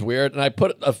 no, that was weird. And I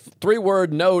put a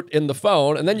 3-word note in the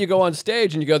phone, and then you go on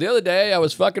stage and you go, the other day I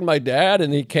was fucking my dad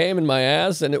and he came in my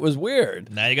ass and it was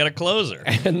weird. Now you got a closer.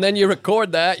 And then you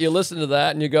record that, you listen to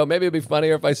that, and you go, maybe it'd be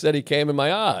funnier if I said he came in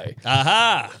my eye.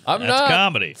 Aha. I'm That's not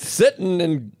comedy. sitting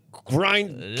and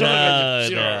grind.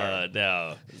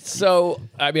 No. So,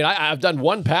 I mean, I've done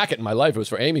one packet in my life. It was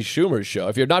for Amy Schumer's show.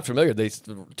 If you're not familiar,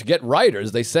 to get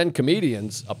writers, they send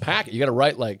comedians a packet. You got to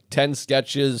write like 10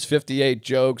 sketches, 58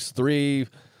 jokes, 3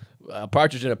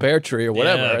 partridge in a pear tree or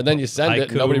whatever, Yeah, and then you send it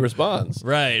and haiku. nobody responds.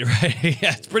 Right.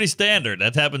 Yeah, it's pretty standard.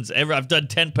 That happens. I've done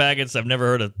 10 packets. I've never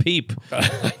heard a peep.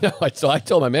 I know. So I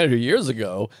told my manager years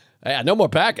ago, hey, no more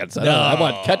packets. I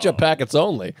want ketchup packets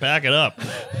only. Pack it up.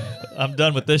 I'm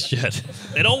done with this shit.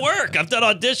 They don't work. I've done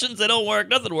auditions. They don't work.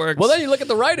 Nothing works. Well, then you look at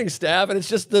the writing staff, and it's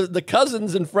just the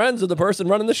cousins and friends of the person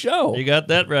running the show. You got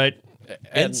that right.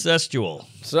 And- Incestual.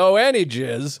 So any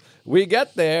jizz, we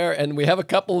get there and we have a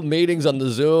couple of meetings on the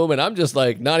Zoom, and I'm just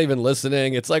like not even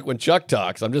listening. It's like when Chuck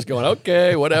talks. I'm just going,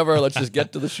 okay, whatever. Let's just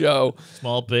get to the show.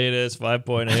 Small penis,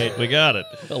 5.8. We got it.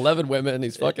 11 women.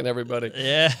 He's fucking everybody.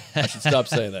 Yeah. I should stop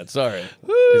saying that. Sorry.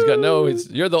 He's got no.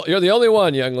 You're the only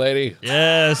one, young lady.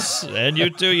 Yes. And you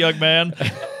too, young man.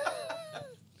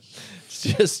 It's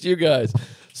just you guys.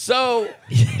 So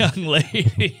Young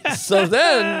lady. so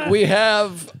then we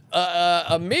have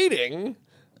a meeting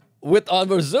on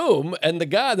the Zoom, and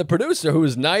the producer, who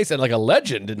is nice and like a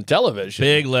legend in television.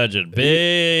 Big legend.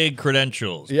 Big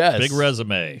credentials. Yes. Big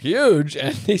resume. Huge.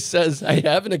 And he says, hey,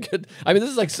 having a good, I mean, this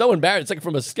is like so embarrassing. It's like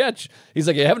from a sketch. He's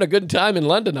like, you having a good time in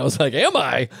London? I was like, am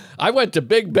I? I went to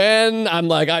Big Ben. I'm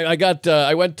like,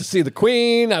 I went to see the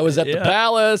Queen. I was at the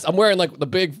Palace. I'm wearing like the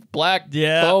big black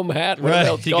foam hat. Right.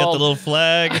 You got the little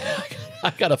flag. I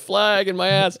got a flag in my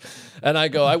ass. And I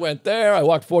go, I went there. I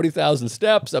walked 40,000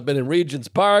 steps. I've been in Regent's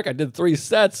Park. I did 3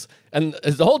 sets. And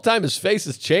the whole time his face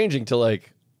is changing to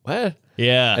like, what?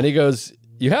 Yeah. And he goes,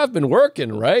 you have been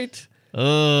working, right?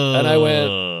 And I went,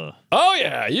 oh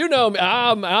yeah, you know me.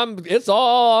 I'm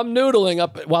noodling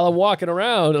up while I'm walking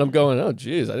around, and I'm going, oh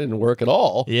geez, I didn't work at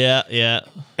all. Yeah.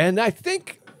 And I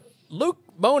think Luke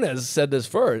Moniz said this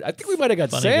first. I think we might have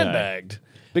got Funny sandbagged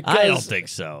because I don't think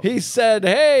so. He said,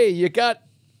 hey, you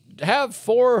have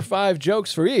 4 or 5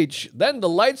 jokes for each. Then the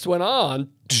lights went on.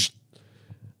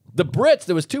 The Brits,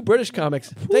 there was 2 British comics.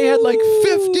 They had like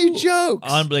 50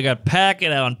 jokes. They got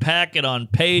packet on packet on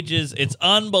pages. It's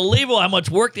unbelievable how much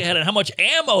work they had and how much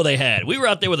ammo they had. We were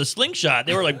out there with a slingshot.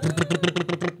 They were like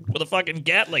with a fucking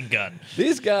Gatling gun.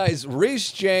 These guys,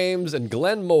 Reese James and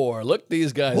Glenn Moore, look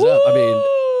these guys up. I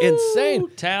mean, insane.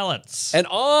 Talents. And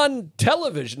on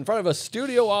television, in front of a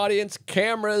studio audience,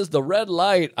 cameras, the red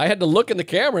light, I had to look in the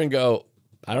camera and go,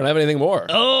 I don't have anything more.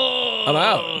 Oh, I'm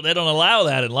out. They don't allow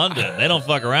that in London. They don't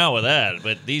fuck around with that.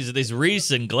 But these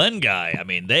Reese and Glenn guy, I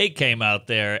mean, they came out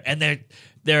there and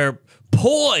they're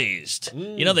poised.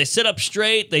 You know, they sit up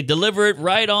straight, they deliver it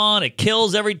right on. It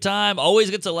kills every time. Always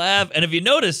gets a laugh. And if you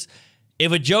notice,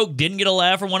 if a joke didn't get a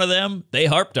laugh from one of them, they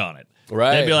harped on it.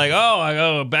 Right. They'd be like, oh, I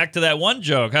go back to that one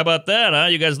joke. How about that, huh?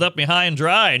 You guys left me high and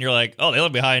dry. And you're like, oh, they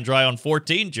left me high and dry on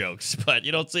 14 jokes, but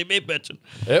you don't see me bitching.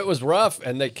 It was rough,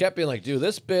 and they kept being like, do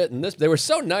this bit and this. They were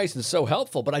so nice and so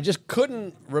helpful, but I just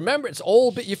couldn't remember. It's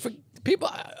old, but people,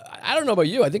 I don't know about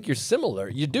you. I think you're similar.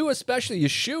 You do, especially, you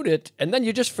shoot it, and then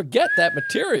you just forget that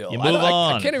material. You move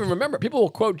on. I can't even remember. People will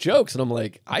quote jokes, and I'm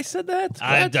like, I said that?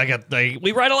 What?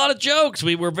 We write a lot of jokes.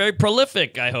 We were very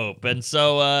prolific, I hope. And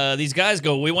so these guys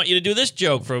go, we want you to do this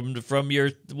joke from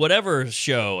your whatever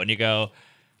show. And you go,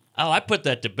 oh, I put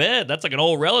that to bed. That's like an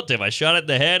old relative. I shot it in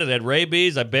the head. It had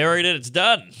rabies. I buried it. It's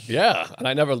done. Yeah, and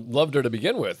I never loved her to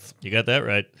begin with. You got that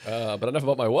right. But enough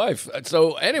about my wife.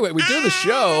 So anyway, we do the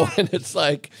show, and it's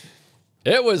like,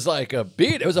 it was like a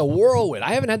beat. It was a whirlwind.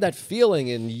 I haven't had that feeling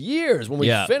in years when we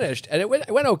finished, and it went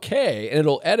okay, and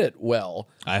it'll edit well.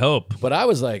 I hope. But I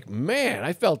was like, man,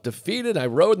 I felt defeated. I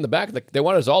rode in the back. They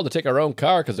wanted us all to take our own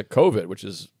car because of COVID, which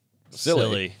is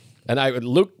silly. And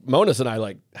Luke Monis and I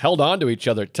like held on to each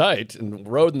other tight and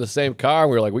rode in the same car.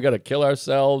 And we were like, we got to kill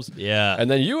ourselves. Yeah. And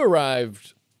then you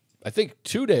arrived, I think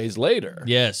 2 days later.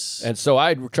 Yes. And so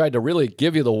I tried to really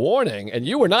give you the warning, and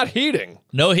you were not heeding.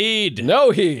 No heed. No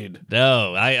heed.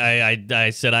 No. I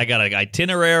said I got an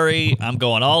itinerary. I'm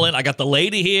going all in. I got the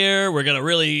lady here. We're gonna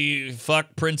really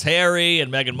fuck Prince Harry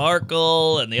and Meghan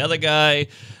Markle and the other guy.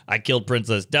 I killed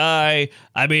Princess Di.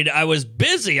 I mean, I was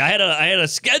busy. I had a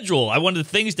schedule. I wanted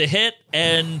things to hit,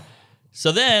 and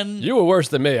so then you were worse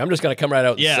than me. I'm just gonna come right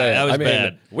out and say it. that was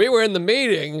bad. We were in the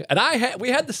meeting, and we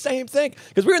had the same thing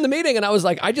because we were in the meeting, and I was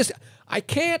like, I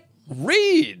can't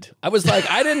read. I was like,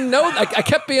 I didn't know. I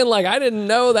kept being like, I didn't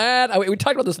know that. We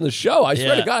talked about this in the show. I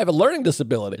swear to God, I have a learning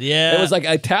disability. Yeah. It was like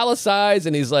italicized,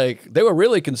 and he's like, they were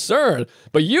really concerned.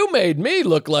 But you made me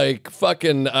look like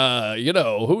fucking,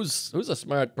 who's a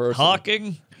smart person?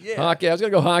 Hawking. Yeah. Hockey. I was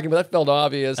gonna go hockey, but that felt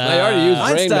obvious. And I already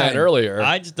used Rain Man earlier.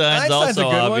 Einstein's also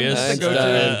also obvious.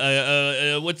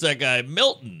 Einstein. What's that guy?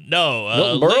 Milton. No.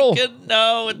 Milton Berle? Lincoln.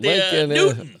 No. Lincoln,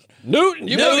 Newton. Newton,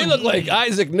 you made me look like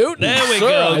Isaac Newton. There we Sir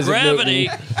go, Isaac gravity.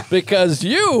 Newton, because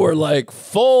you were like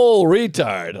full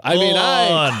retard. I mean,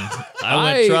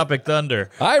 I went Tropic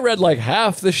Thunder. I read like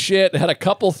half the shit, had a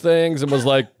couple things, and was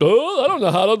like, oh, I don't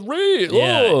know how to read.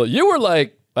 Yeah. Oh, you were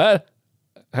like, huh?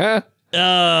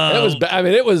 It was. I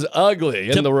mean, it was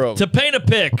ugly in the room. To paint a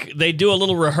pic, they do a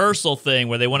little rehearsal thing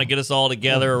where they want to get us all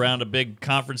together around a big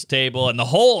conference table, and the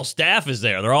whole staff is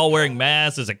there. They're all wearing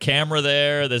masks. There's a camera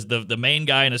there. There's the main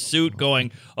guy in a suit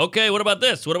going, okay, what about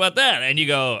this? What about that? And you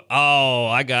go, oh,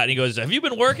 I got it. And he goes, have you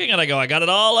been working? And I go, I got it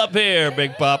all up here,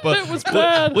 Big Papa. It was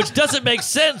bad. Which doesn't make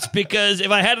sense because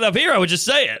if I had it up here, I would just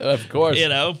say it. Of course. You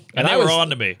know? And they were on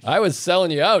to me. I was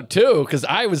selling you out, too, because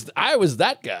I was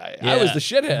that guy. I was the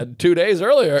shithead 2 days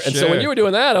earlier. And so when you were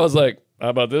doing that, I was like, how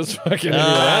about this fucking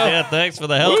yeah, thanks for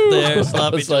the help there,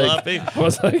 Sloppy Jalopy. I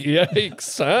was like,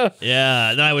 yikes, huh?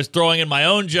 Yeah, then I was throwing in my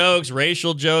own jokes,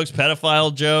 racial jokes,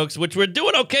 pedophile jokes, which were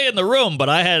doing okay in the room, but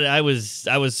I was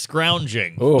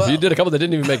scrounging. Oh, you did a couple that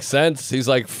didn't even make sense. He's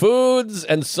like, foods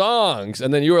and songs.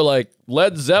 And then you were like,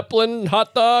 Led Zeppelin,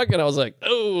 hot dog. And I was like,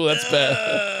 oh, that's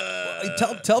bad.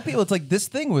 Tell people it's like this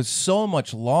thing was so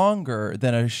much longer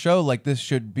than a show like this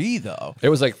should be, though. It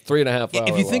was like 3.5 hours.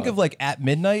 If you think of like At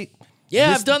Midnight.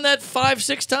 Yeah, I've done that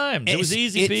 5-6 times. It was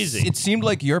easy peasy. It seemed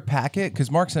like your packet, because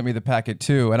Mark sent me the packet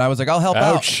too, and I was like, I'll help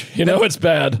Ouch. out. You know it's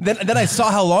bad. Then I saw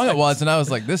how long it was, and I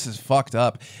was like, this is fucked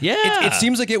up. Yeah. It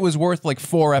seems like it was worth like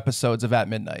 4 eepisodes of At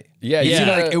Midnight. Yeah, It seemed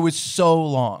like it was so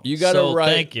long. You got to So, write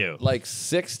thank you. like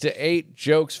 6 to 8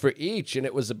 jokes for each, and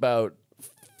it was about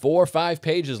 4 or 5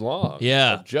 pages long.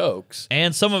 Yeah. Of jokes.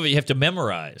 And some of it you have to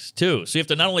memorize, too. So you have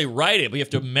to not only write it, but you have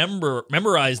to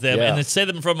memorize them and then say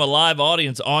them from a live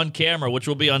audience on camera, which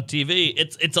will be on TV.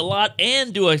 It's a lot,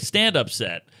 and do a stand-up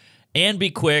set. And be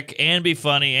quick, and be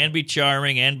funny, and be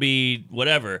charming, and be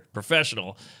whatever,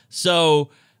 professional.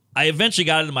 So I eventually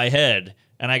got it in my head,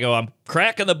 And I go, I'm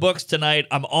cracking the books tonight.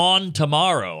 I'm on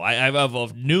tomorrow. I have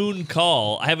a noon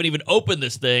call. I haven't even opened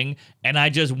this thing, and I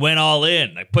just went all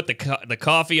in. I put the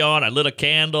coffee on. I lit a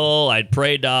candle. I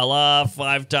prayed to Allah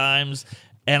 5 times,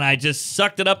 and I just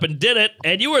sucked it up and did it.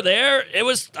 And you were there.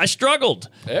 I struggled.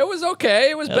 It was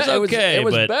okay. It was okay, it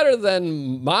was but- better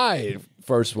than my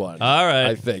first one. All right.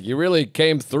 I think you really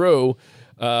came through.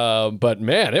 But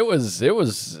man, it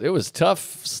was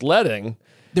tough sledding.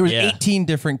 There was Yeah. 18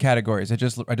 different categories. I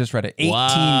just read it. 18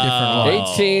 Wow. different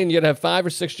ones. 18, you'd have 5 or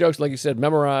 6 jokes, like you said,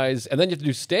 memorize, and then you have to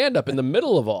do stand-up in the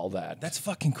middle of all that. That's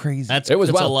fucking crazy. It was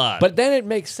that's a wild. lot. But then it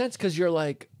makes sense because you're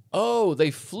like, oh,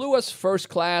 they flew us first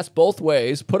class both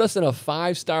ways, put us in a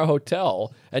 5-star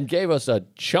hotel, and gave us a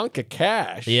chunk of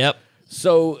cash. Yep.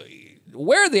 So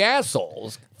we're the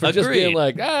assholes for just being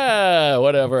Agreed. like,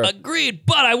 whatever. Agreed.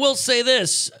 But I will say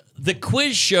this. The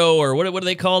quiz show, or what do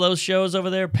they call those shows over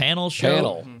there? Panel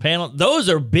show? Panel. Those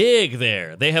are big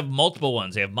there. They have multiple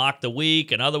ones. They have Mock the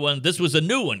Week and other ones. This was a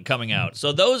new one coming out.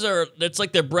 So it's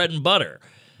like their bread and butter.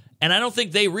 And I don't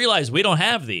think they realize we don't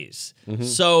have these.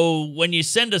 So when you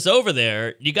send us over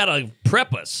there, you got to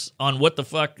prep us on what the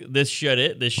fuck this shit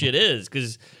is.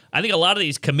 Because I think a lot of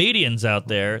these comedians out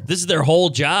there, this is their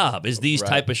whole job, is these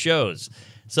type of shows.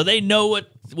 So they know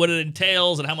what it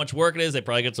entails and how much work it is. They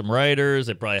probably get some writers.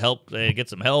 They get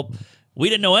some help. We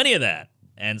didn't know any of that.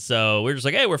 And so we're just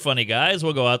like, hey, we're funny guys.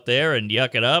 We'll go out there and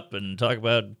yuck it up and talk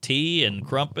about tea and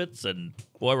crumpets, and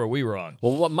boy, were we wrong.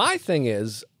 Well, what my thing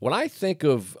is, when I think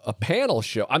of a panel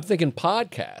show, I'm thinking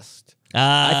podcast.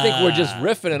 I think we're just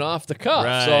riffing it off the cuff.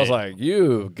 So I was Right. like,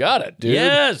 you got it, dude.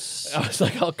 Yes. I was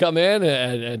like, I'll come in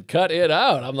and cut it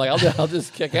out. I'm like, I'll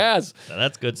just kick ass.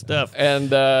 That's good stuff.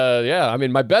 And I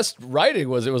mean, my best writing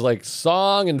was like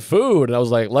song and food. And I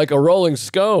was like a rolling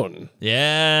scone.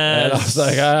 Yes. And I was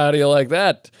like, how do you like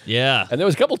that? Yeah. And there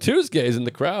was a couple Tuesdays in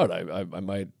the crowd, I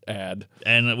might add.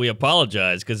 And we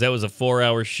apologize because that was a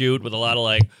 4-hour shoot with a lot of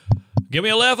like, give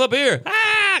me a laugh up here.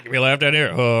 Give me a laugh down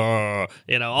here.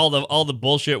 All the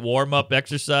bullshit warm-up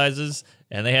exercises.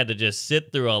 And they had to just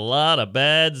sit through a lot of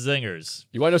bad zingers.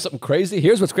 You want to know something crazy?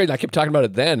 Here's what's crazy. I kept talking about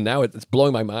it then. Now it's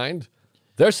blowing my mind.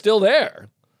 They're still there.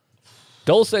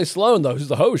 Dulce Sloan, though, who's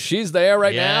the host, she's there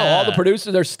right now. All the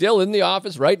producers are still in the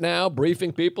office right now,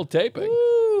 briefing people, taping.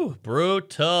 Woo,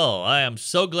 brutal. I am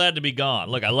so glad to be gone.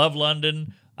 Look, I love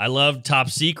London. I love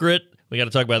Top Secret. We got to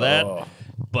talk about that. Oh.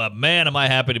 But man, am I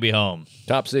happy to be home.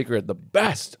 Top Secret, the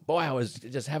best. Boy, I was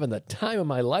just having the time of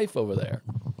my life over there.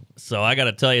 So I got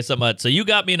to tell you something. So you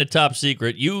got me into Top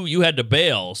Secret. You had to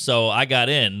bail, so I got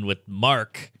in with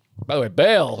Mark. By the way,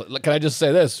 bail, can I just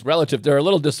say this? Relative, they're a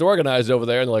little disorganized over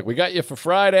there. And they're like, we got you for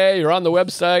Friday. You're on the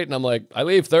website. And I'm like, I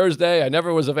leave Thursday. I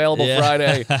never was available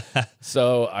Friday.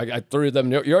 So I threw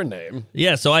them your name.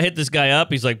 Yeah, so I hit this guy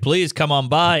up. He's like, please come on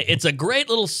by. It's a great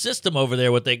little system over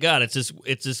there, what they got. It's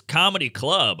this comedy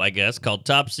club, I guess, called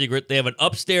Top Secret. They have an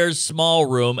upstairs small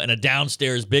room and a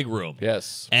downstairs big room.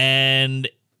 Yes. And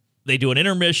they do an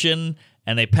intermission,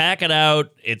 and they pack it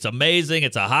out. It's amazing.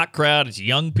 It's a hot crowd. It's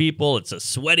young people. It's a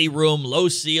sweaty room, low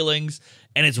ceilings,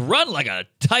 and it's run like a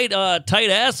tight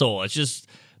asshole. It's just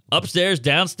upstairs,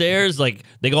 downstairs. Like,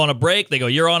 they go on a break. They go,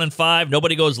 you're on in 5.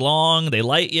 Nobody goes long. They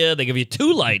light you. They give you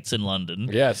 2 lights in London.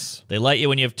 Yes. They light you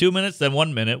when you have 2 minutes, then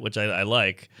 1 minute, which I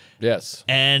like. Yes.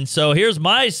 And so here's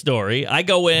my story. I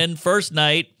go in first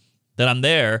night that I'm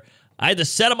there. I had the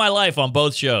set of my life on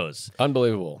both shows.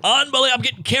 Unbelievable. Unbelievable. I'm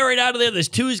getting carried out of there. There's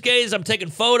Tuesdays. I'm taking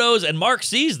photos, and Mark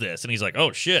sees this, and he's like,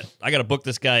 oh, shit, I got to book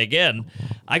this guy again.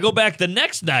 I go back the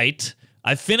next night.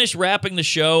 I finish wrapping the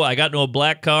show. I got into a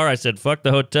black car. I said, fuck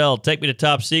the hotel. Take me to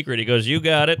Top Secret. He goes, you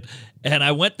got it. And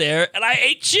I went there, and I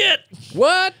ate shit.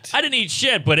 What? I didn't eat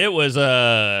shit, but it was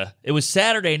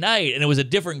Saturday night, and it was a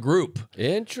different group.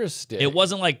 Interesting. It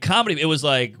wasn't like comedy. It was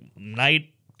like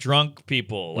night drunk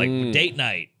people, like date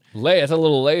night. It's a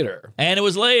little later. And it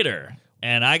was later.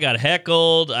 And I got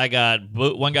heckled.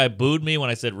 One guy booed me when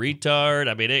I said retard.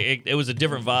 I mean, it was a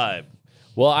different vibe.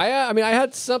 Well, I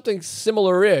had something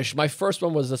similar-ish. My first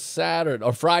one was a Saturday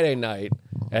or Friday night,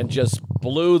 and just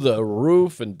blew the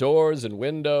roof and doors and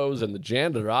windows and the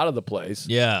janitor out of the place.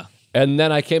 Yeah. And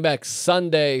then I came back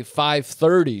Sunday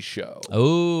 5:30 show.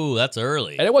 Oh, that's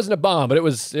early. And it wasn't a bomb, but it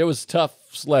was tough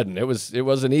sledding. It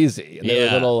wasn't easy. And they were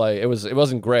a little like it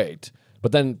wasn't great.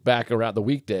 But then back around the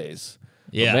weekdays.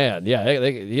 Yeah. But man,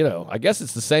 yeah, I guess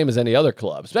it's the same as any other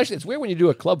club. Especially, it's weird when you do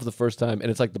a club for the first time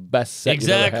and it's like the best set you've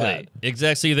ever had.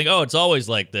 Exactly. So you think, oh, it's always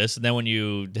like this. And then when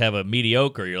you have a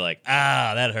mediocre, you're like,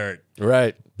 that hurt.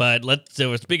 Right. But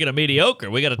speaking of mediocre,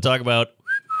 we got to talk about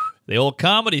the old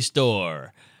Comedy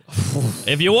Store.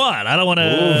 If you want. I don't want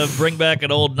to bring back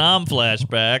an old Nom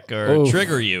flashback or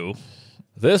trigger you.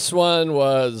 This one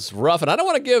was rough, and I don't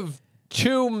want to give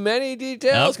too many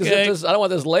details because I don't want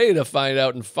this lady to find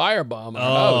out and firebomb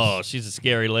our house. She's a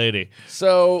scary lady.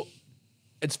 So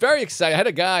it's very exciting. I had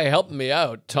a guy helping me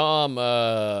out, Tom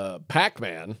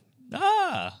Pac-Man.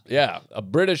 Yeah, a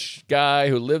British guy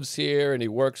who lives here, and he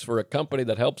works for a company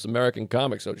that helps American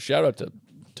comics. So shout out to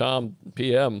Tom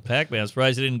PM. Pac-Man, I'm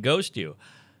surprised he didn't ghost you.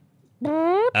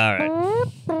 All right.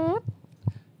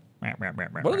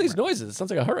 What are these noises? It sounds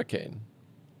like a hurricane.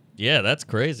 Yeah, that's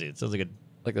crazy. It sounds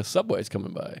like the subway's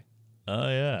coming by. Oh,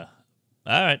 yeah.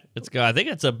 All right. Let's go. I think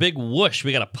it's a big whoosh.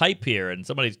 We got a pipe here, and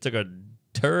somebody took a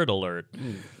turd alert.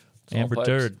 Amber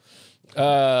turd.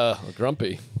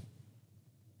 Grumpy.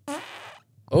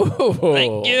 Oh,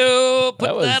 thank you.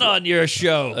 Put that on your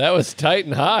show. That was tight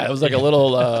and high. It was like a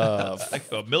little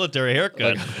like a military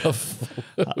haircut.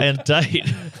 And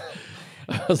tight.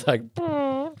 I was like,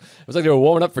 it was like they were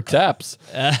warming up for taps.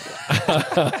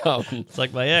 It's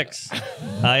like my ex,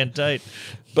 high and tight.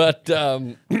 But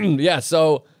yeah,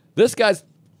 so this guy's.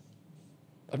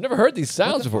 I've never heard these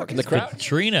sounds before. Can the crowd?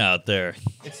 Katrina out there.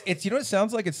 It's you know what it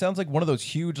sounds like? It sounds like one of those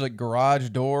huge like garage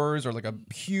doors or like a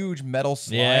huge metal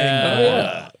sliding door.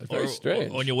 Yeah. Very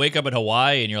strange. When you wake up in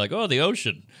Hawaii and you're like, oh, the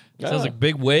ocean. It sounds like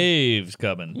big waves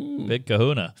coming. Big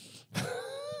kahuna.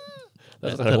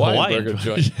 That's a Hawaiian burger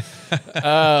joint.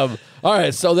 All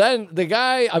right, so then the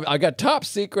guy, I got Top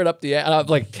Secret up the, I've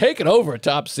like taken over a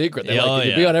Top Secret. They're like,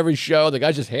 you be on every show. The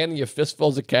guy's just handing you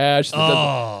fistfuls of cash.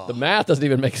 The math doesn't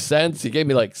even make sense. He gave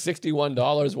me like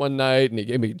 $61 one night, and he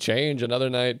gave me change another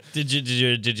night. Did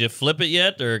you flip it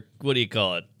yet, or what do you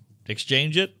call it?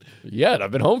 Exchange it? Yeah,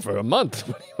 I've been home for a month.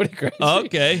 What are you crazy?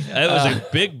 Okay, that was a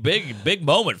big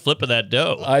moment flipping that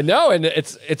dough. I know, and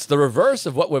it's the reverse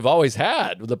of what we've always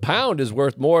had. The pound is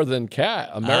worth more than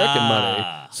American money.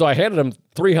 So I handed them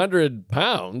 300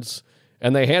 pounds,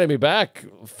 and they handed me back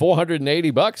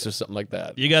 $480 or something like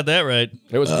that. You got that right.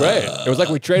 It was great. It was like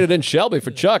we traded in Shelby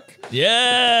for Chuck.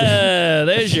 Yeah,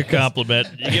 there's your compliment.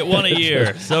 You get one a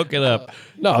year. Soak it up.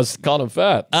 No, I was calling him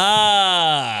fat.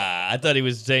 I thought he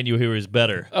was saying he was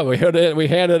better. Oh, we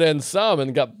handed in some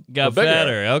and got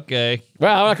fatter. Okay.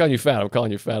 Well, I'm not calling you fat. I'm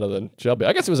calling you fatter than Shelby.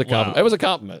 I guess it was a compliment. Wow. It was a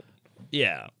compliment.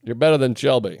 Yeah. You're better than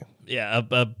Shelby. Yeah,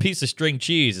 a piece of string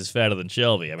cheese is fatter than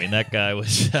Shelby. I mean, that guy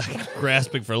was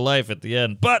grasping for life at the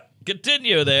end. But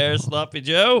continue there, Sloppy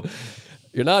Joe.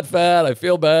 You're not fat. I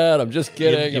feel bad. I'm just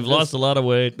kidding. You've lost a lot of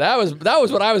weight. That was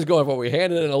what I was going for. We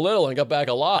handed in a little and got back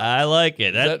a lot. I like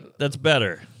it. That's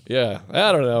better. Yeah.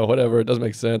 I don't know. Whatever. It doesn't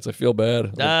make sense. I feel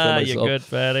bad. You're good,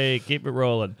 fatty. Keep it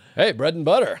rolling. Hey, bread and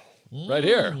butter. Right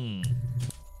here.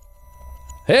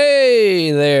 Hey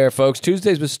there, folks.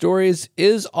 Tuesdays with Stories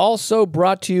is also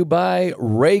brought to you by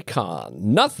Raycon.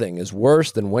 Nothing is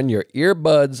worse than when your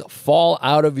earbuds fall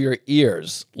out of your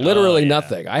ears. Literally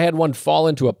nothing. I had one fall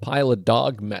into a pile of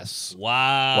dog mess.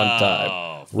 Wow. One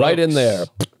time. Folks. Right in there.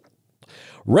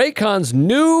 Raycon's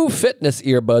new fitness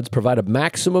earbuds provide a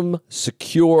maximum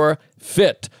secure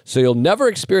fit, so you'll never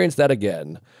experience that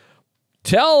again.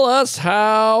 Tell us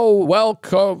how well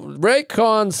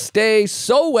Raycons stay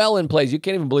so well in place. You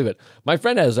can't even believe it. My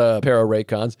friend has a pair of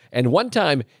Raycons, and one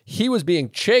time he was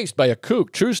being chased by a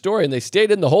kook. True story, and they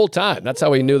stayed in the whole time. That's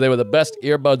how he knew they were the best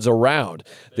earbuds around.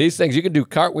 These things, you can do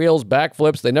cartwheels,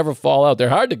 backflips. They never fall out. They're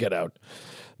hard to get out.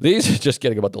 These, just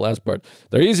kidding about the last part.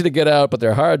 They're easy to get out, but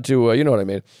they're hard to, you know what I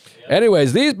mean.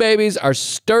 Anyways, these babies are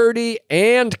sturdy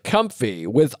and comfy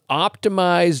with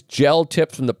optimized gel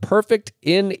tips from the perfect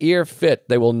in-ear fit.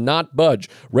 They will not budge.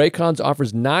 Raycons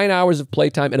offers 9 hours of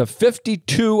playtime and a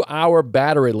 52-hour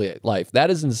battery life. That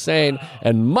is insane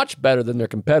and much better than their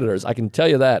competitors. I can tell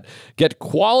you that. Get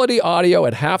quality audio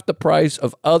at half the price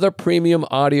of other premium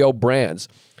audio brands.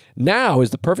 Now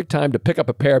is the perfect time to pick up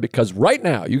a pair because right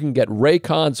now you can get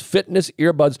Raycon's fitness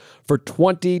earbuds for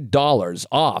 $20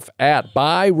 off at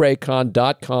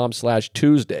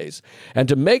buyraycon.com/Tuesdays. And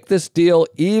to make this deal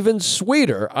even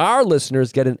sweeter, our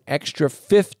listeners get an extra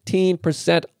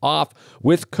 15% off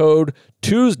with code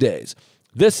Tuesdays.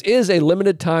 This is a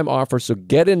limited time offer, so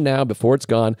get in now before it's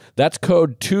gone. That's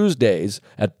code Tuesdays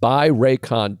at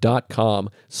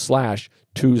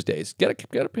buyraycon.com/Tuesdays. Get a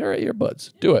pair of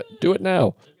earbuds. Do it. Do it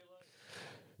now.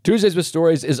 Tuesdays with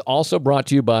Stories is also brought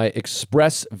to you by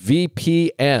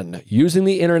ExpressVPN. Using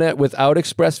the internet without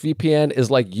ExpressVPN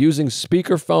is like using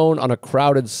speakerphone on a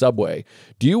crowded subway.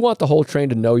 Do you want the whole train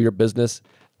to know your business?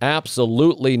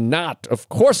 Absolutely not. Of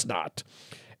course not.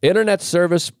 Internet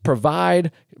service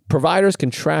providers can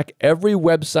track every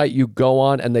website you go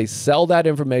on, and they sell that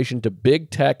information to big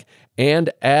tech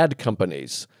and ad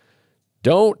companies.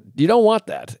 You don't want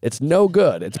that. It's no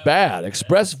good. It's bad.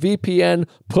 ExpressVPN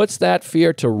puts that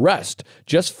fear to rest.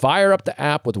 Just fire up the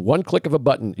app with one click of a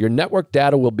button. Your network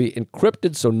data will be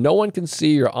encrypted so no one can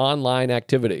see your online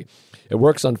activity. It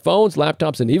works on phones,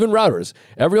 laptops, and even routers.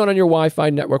 Everyone on your Wi-Fi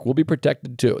network will be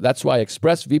protected too. That's why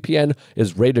ExpressVPN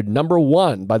is rated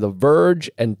 #1 by The Verge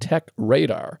and Tech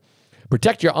Radar.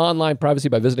 Protect your online privacy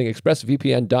by visiting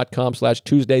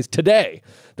expressvpn.com/Tuesdays today.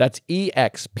 That's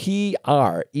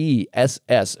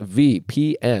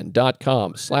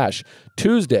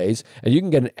expressvpn.com/Tuesdays, and you can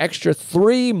get an extra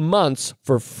 3 months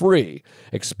for free.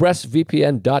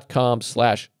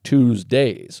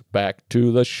 expressvpn.com/Tuesdays. Back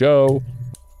to the show.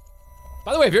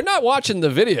 By the way, if you're not watching the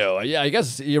video, I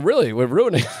guess we're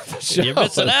ruining the show. You're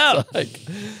missing out.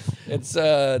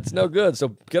 It's no good.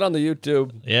 So get on the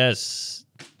YouTube. Yes.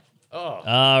 Oh.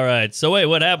 All right. So wait,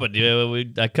 what happened?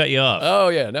 I cut you off. Oh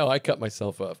yeah, no, I cut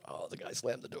myself off. Oh, the guy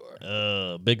slammed the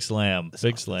door. Big slam.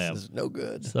 Big slam. This is no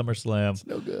good. Summer slam. It's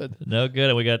no good. No good.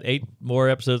 And we got 8 more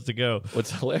episodes to go.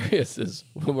 What's hilarious is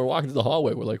when we're walking to the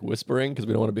hallway, we're like whispering because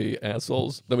we don't want to be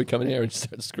assholes. Then we come in here and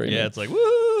start screaming. Yeah, it's like,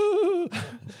 woo!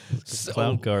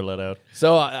 Clown car let out.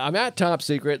 So I'm at Top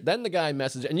Secret. Then the guy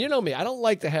messaged, and you know me, I don't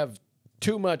like to have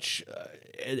too much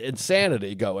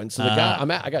insanity going. So the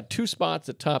guy, I got 2 spots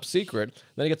at Top Secret.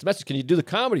 Then he gets a message, can you do the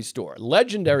Comedy Store?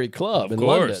 Legendary club in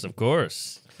London. Of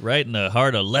course. Right in the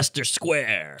heart of Leicester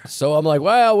Square. So I'm like,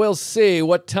 well, we'll see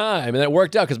what time. And it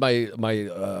worked out because my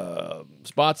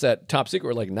spots at Top Secret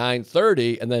were like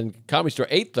 9:30, and then Comedy Store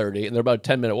 8:30, and they're about a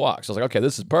 10-minute walk. So I was like, okay,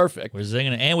 this is perfect. We're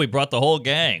zinging, and we brought the whole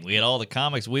gang. We had all the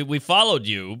comics. We followed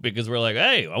you because we're like,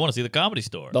 hey, I want to see the Comedy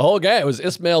Store. The whole gang. It was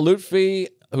Ismail Lutfi,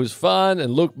 who's fun,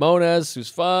 and Luke Moniz, who's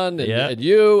fun, and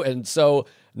you. And so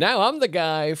now I'm the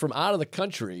guy from out of the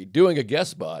country doing a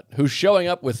guest spot who's showing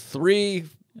up with 3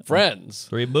 friends.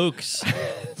 3 mooks.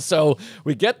 So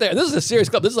we get there. This is a serious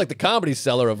club. This is like the Comedy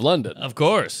Cellar of London. Of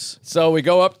course. So we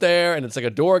go up there, and it's like a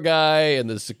door guy and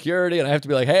the security, and I have to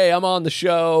be like, hey, I'm on the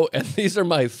show, and these are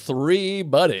my 3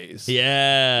 buddies.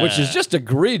 Yeah. Which is just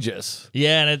egregious.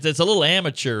 Yeah, and it's a little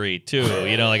amateur-y, too.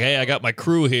 You know, like, hey, I got my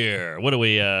crew here. What are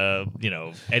we,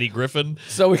 Eddie Griffin?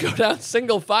 So we go down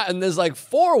single file, and there's like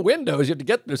 4 windows you have to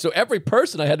get through. So every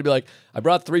person I had to be like, I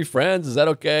brought 3 friends. Is that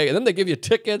okay? And then they give you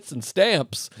tickets and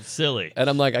stamps. It's silly. And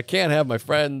I'm like, I can't have my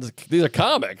friends. These are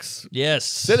comics. Yes.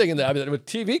 Sitting in there, I mean, with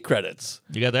TV credits.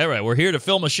 You got that right. We're here to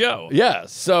film a show. Yeah.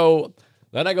 So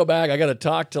then I go back. I got to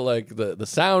talk to like the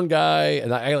sound guy,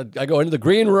 and I go into the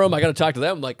green room. I got to talk to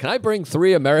them. I'm like, can I bring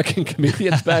 3 American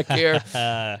comedians back here?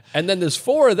 And then there's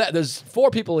 4 of that. There's 4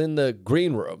 people in the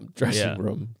green room, dressing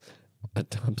room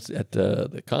at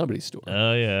the Comedy Store.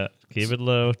 Oh yeah. Keep it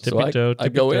low, So I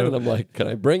go in and I'm like, can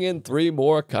I bring in 3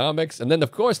 more comics? And then,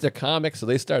 of course, they're comics, so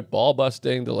they start ball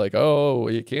busting. They're like, oh,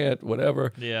 you can't,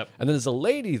 whatever. Yep. And then there's a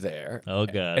lady there. Oh,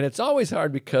 God. And it's always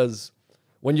hard because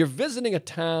when you're visiting a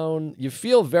town, you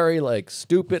feel very, like,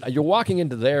 stupid. You're walking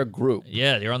into their group.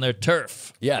 Yeah, you're on their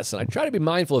turf. Yes, and I try to be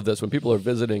mindful of this when people are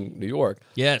visiting New York.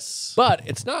 Yes. But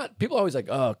it's not, people are always like,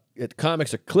 oh,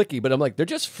 comics are cliquey. But I'm like, they're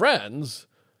just friends.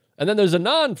 And then there's a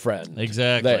non-friend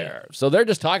there. So they're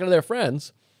just talking to their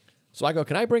friends. So I go,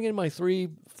 can I bring in my 3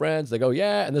 friends? They go,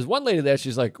 yeah. And there's one lady there.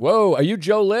 She's like, whoa, are you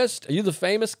Joe List? Are you the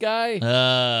famous guy?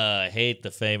 I hate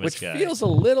the famous guy. Which feels a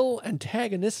little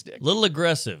antagonistic. A little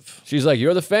aggressive. She's like,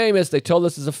 you're the famous. They told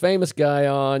us there's a famous guy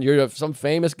on. You're some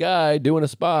famous guy doing a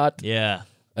spot. Yeah.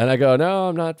 And I go, no,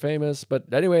 I'm not famous.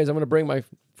 But anyways, I'm going to bring my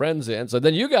friends in. So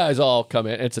then you guys all come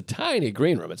in. It's a tiny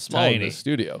green room. It's smaller than the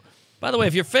studio. By the way,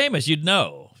 if you're famous, you'd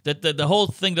know that the whole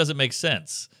thing doesn't make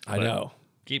sense. I know.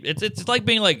 It's like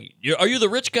being like, are you the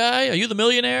rich guy? Are you the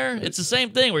millionaire? It's the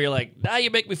same thing where you're like, now you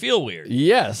make me feel weird.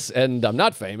 Yes, and I'm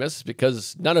not famous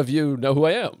because none of you know who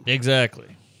I am.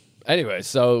 Exactly. Anyway,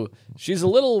 so she's a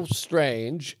little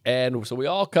strange, and so we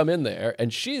all come in there,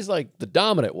 and she's like the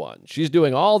dominant one. She's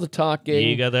doing all the talking.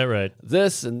 You got that right.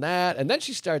 This and that, and then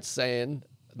she starts saying,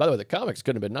 by the way, the comics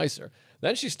couldn't have been nicer.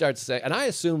 Then she starts saying, and I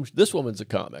assumed this woman's a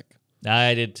comic.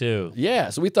 I did too. Yeah,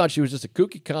 so we thought she was just a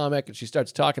kooky comic, and she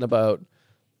starts talking about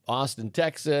Austin,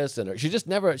 Texas, and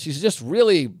she's just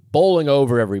really bowling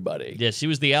over everybody. Yeah, she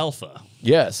was the alpha.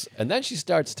 Yes, and then she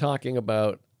starts talking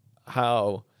about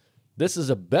how this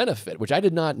is a benefit, which I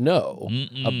did not know.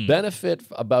 A benefit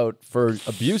for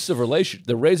abusive relations.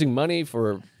 They're raising money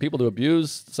for people to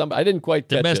abuse somebody. I didn't quite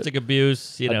catch it. Domestic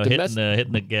abuse, hitting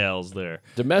the gals there.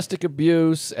 Domestic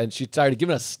abuse, and she started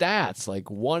giving us stats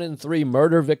like 1 in 3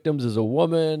 murder victims is a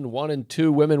woman, 1 in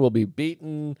 2 women will be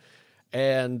beaten.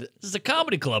 And This is a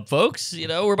comedy club, folks. You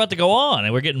know, we're about to go on,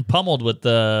 and we're getting pummeled with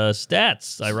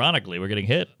stats. Ironically, we're getting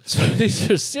hit. so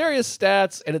these are serious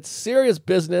stats, and it's serious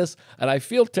business, and I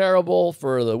feel terrible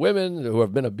for the women who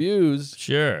have been abused.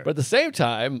 Sure. But at the same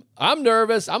time, I'm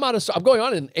nervous. I'm going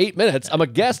on in 8 minutes. I'm a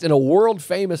guest in a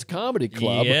world-famous comedy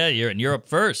club. Yeah, you're in Europe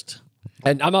first.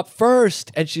 And I'm up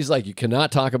first, and she's like, you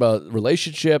cannot talk about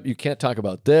relationship. You can't talk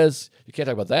about this. You can't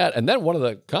talk about that. And then one of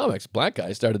the comics, black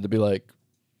guy, started to be like,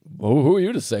 well, who are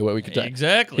you to say what we could talk?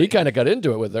 Exactly. He kind of got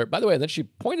into it with her. By the way, and then she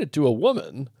pointed to a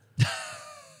woman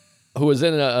who was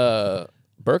in a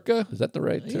burqa. Is that the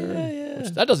right term? Yeah.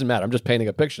 That doesn't matter. I'm just painting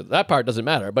a picture. That part doesn't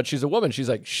matter. But she's a woman. She's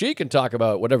like, she can talk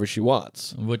about whatever she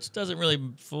wants. Which doesn't really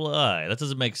fly. That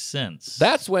doesn't make sense.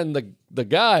 That's when the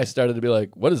guy started to be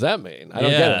like, what does that mean? I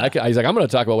don't Yeah. get it. He's like, I'm going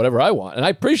to talk about whatever I want. And I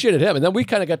appreciated him. And then we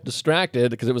kind of got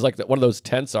distracted because it was like one of those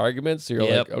tense arguments. So you're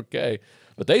Yep. like, okay.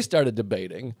 But they started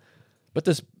debating. But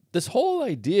this whole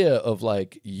idea of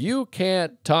like, you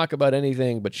can't talk about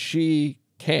anything, but she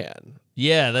can.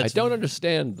 Yeah, I that's. don't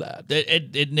understand that.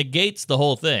 It negates the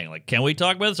whole thing. Like, can we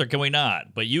talk about this or can we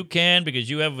not? But you can because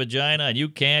you have a vagina, and you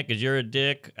can't because you're a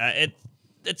dick.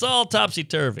 It's all topsy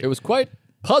turvy. It was quite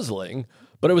puzzling,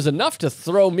 but it was enough to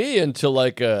throw me into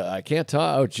like, I can't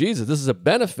talk. Oh, Jesus, this is a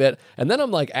benefit. And then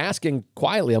I'm like asking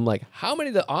quietly, I'm like, how many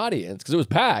of the audience, because it was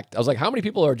packed, I was like, how many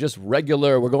people are just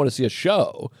regular, we're going to see a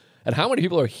show? And how many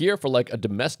people are here for like a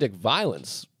domestic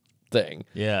violence thing?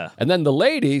 Yeah. And then the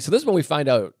lady, so this is when we find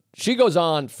out, she goes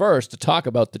on first to talk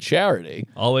about the charity,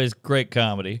 Always great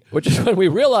comedy. which is when we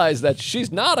realize that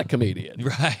she's not a comedian.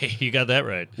 Right. You got that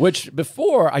right. Which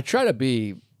before, I try to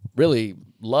be really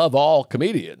love all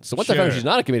comedians. So once I found out Sure. she's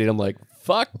not a comedian, I'm like,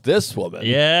 fuck this woman.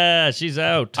 Yeah, she's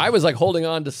out. I was like holding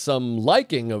on to some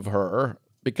liking of her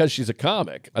because she's a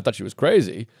comic. I thought she was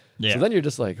crazy. Yeah. So then you're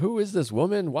just like, who is this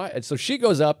woman? Why? And so she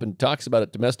goes up and talks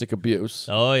about domestic abuse.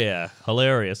 Oh, yeah.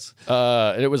 Hilarious.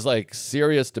 And it was like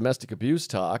serious domestic abuse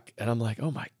talk. And I'm like,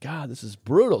 oh my God, this is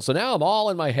brutal. So now I'm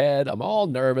all in my head. I'm all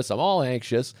nervous. I'm all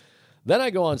anxious. Then I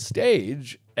go on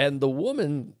stage and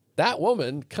that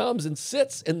woman comes and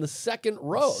sits in the second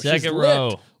row. She's Second lit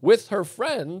row. with her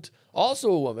friend, also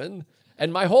a woman.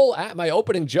 And my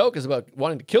opening joke is about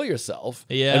wanting to kill yourself.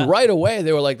 Yeah. And right away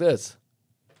they were like this.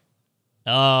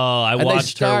 Oh, I And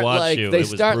watched her watch you. They It was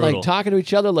start brutal. like talking to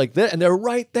each other like this, and they're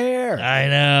right there. I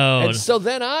know. And so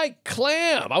then I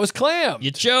was clammed. You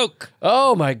choke.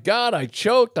 Oh my God, I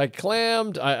choked, I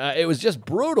clammed. It was just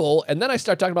brutal. And then I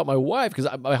start talking about my wife because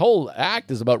my whole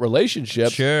act is about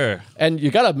relationships. Sure. And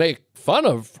you got to make fun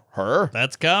of her.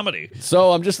 That's comedy.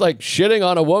 So I'm just like shitting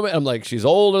on a woman. I'm like, she's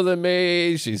older than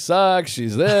me. She sucks.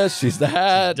 She's this. She's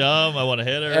that. Dumb. I want to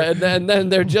hit her. And then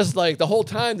they're just like, the whole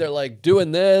time they're like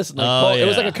doing this. And like, it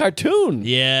was yeah. like a cartoon.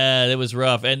 Yeah, it was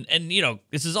rough. And you know,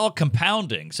 this is all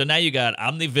compounding. So now you got,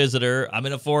 I'm the visitor. I'm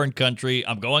in a foreign country.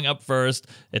 I'm going up first.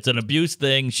 It's an abuse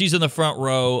thing. She's in the front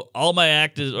row. All my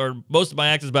act is, or most of my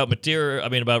act is about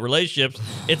about relationships.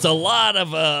 It's a lot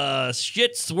of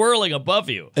shit swirling above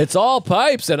you. It's all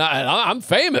pipes, and I'm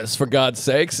famous for God's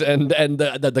sakes, and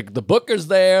the booker's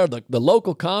there, the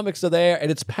local comics are there, and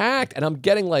it's packed, and I'm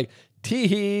getting like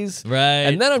teehees, Right.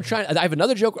 And then I have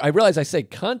another joke. I realize I say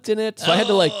cunt in it, so I had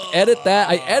to like edit that.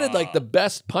 I edited like the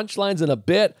best punchlines in a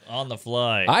bit. On the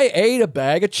fly. I ate a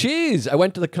bag of cheese. I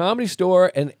went to the Comedy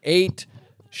Store and ate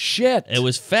shit. It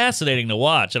was fascinating to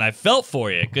watch, and I felt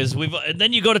for you because and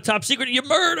then you go to Top Secret and you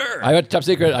murder. I went to Top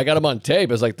Secret. I got them on tape.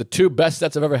 It was like the two best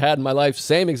sets I've ever had in my life.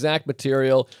 Same exact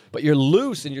material, but you're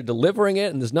loose and you're delivering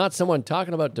it, and there's not someone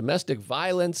talking about domestic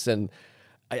violence. And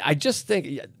I just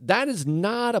think that is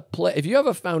not a play. If you have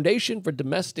a foundation for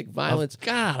domestic violence,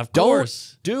 God, of don't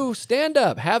course. do stand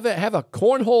up. Have a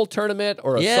cornhole tournament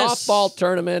or a Yes. softball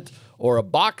tournament or a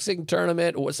boxing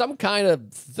tournament or some kind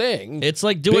of thing. It's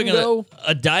like doing Bingo.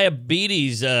 a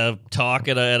diabetes talk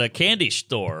at a candy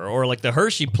store or like the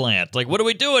Hershey plant. Like, what are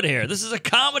we doing here? This is a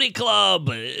comedy club.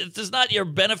 This is not your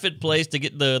benefit place to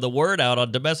get the word out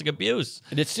on domestic abuse.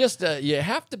 And it's just you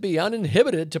have to be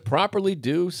uninhibited to properly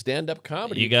do stand-up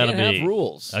comedy. You gotta can't be. have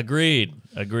rules. Agreed.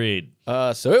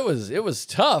 So it was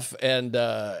tough, and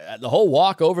the whole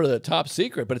walk over to the Top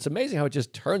Secret. But it's amazing how it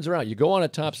just turns around. You go on a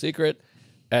Top Secret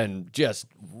and just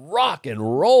rock and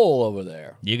roll over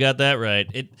there. You got that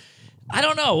right. I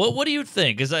don't know. What do you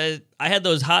think? Because I had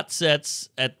those hot sets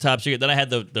at Top Secret. Then I had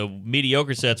the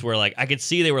mediocre sets where like I could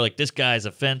see they were like, this guy's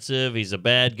offensive. He's a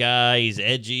bad guy. He's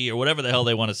edgy or whatever the hell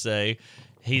they want to say.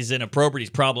 He's inappropriate. He's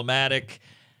problematic.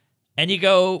 And you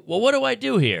go, well, what do I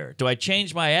do here? Do I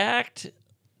change my act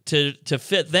to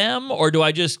fit them, or do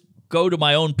I just go to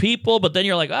my own people? But then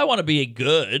you're like, I want to be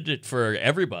good for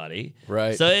everybody.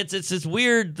 Right. So it's this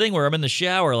weird thing where I'm in the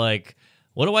shower like,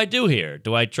 what do I do here?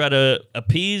 Do I try to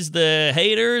appease the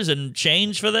haters and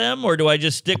change for them, or do I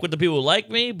just stick with the people who like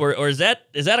me, or is that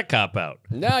a cop out?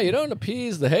 No, you don't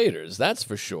appease the haters. That's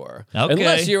for sure. Okay.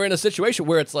 Unless you're in a situation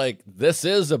where it's like, this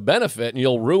is a benefit and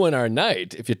you'll ruin our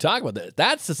night if you talk about this.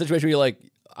 That's the situation where you're like,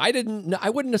 I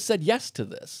wouldn't have said yes to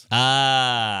this.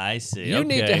 Ah, I see. You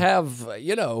need to have,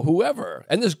 whoever.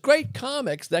 And there's great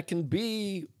comics that can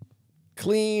be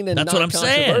clean and That's not what I'm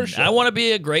saying. controversial. I want to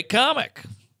be a great comic.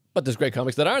 But there's great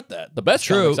comics that aren't that. The best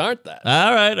True. comics aren't that.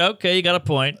 All right. Okay. You got a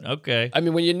point. Okay. I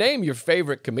mean, when you name your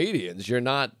favorite comedians,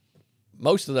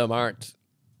 most of them aren't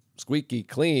squeaky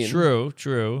clean.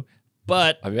 True.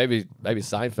 But I mean, maybe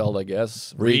Seinfeld, I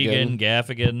guess. Regan,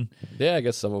 Gaffigan. Yeah, I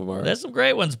guess some of them are. There's some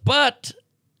great ones. But,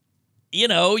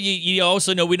 you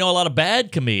also know we know a lot of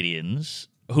bad comedians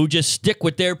who just stick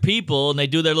with their people and they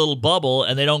do their little bubble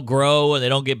and they don't grow and they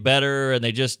don't get better and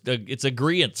they just, it's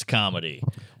agreeance comedy.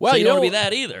 Well, so you don't want to know- be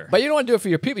that either. But you don't want to do it for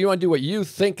your people. You want to do what you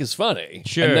think is funny.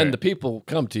 Sure. And then the people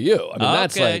come to you. I mean,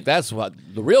 Okay. that's what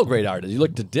the real great art is. You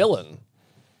look to Dylan.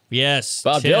 Yes.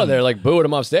 Bob Tim. Dylan, they're like booing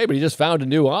him off stage, but he just found a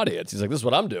new audience. He's like, this is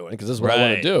what I'm doing because this is what I want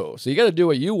to Right. do. So you got to do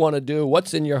what you want to do,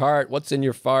 what's in your heart, what's in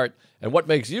your fart, and what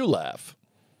makes you laugh.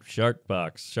 Shark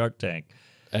Tank.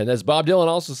 And as Bob Dylan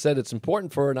also said, it's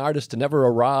important for an artist to never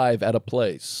arrive at a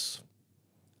place.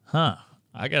 Huh.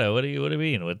 What do you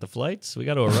mean? With the flights? We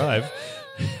got to arrive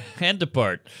and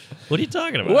depart. What are you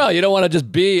talking about? Well, you don't want to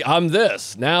just be, I'm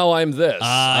this. Now I'm this.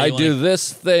 I you do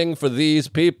this thing for these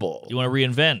people. you want to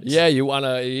reinvent. Yeah, you want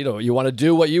to, you want to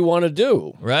do what you want to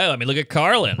do. Right. I mean, look at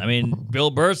Carlin. I mean, Bill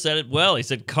Burr said it well. He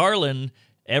said Carlin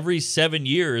every 7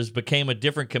 years became a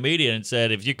different comedian and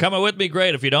said, if you're coming with me,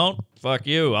 great. If you don't, fuck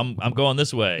you. I'm going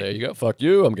this way. There you go. Fuck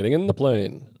you. I'm getting in the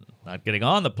plane. Not getting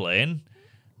on the plane.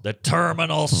 The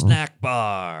Terminal Snack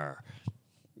Bar.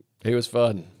 He was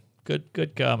fun.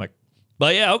 Good comic.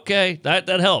 But yeah, okay, that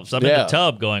helps. I'm in Yeah. the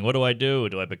tub going, what do I do?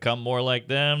 Do I become more like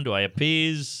them? Do I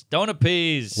appease? Don't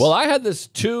appease. Well, I had this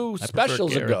 2 prefer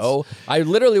specials carrots. ago. I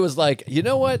literally was like, you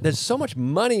know what? There's so much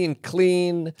money in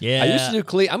clean. Yeah. I used to do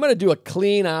clean. I'm going to do a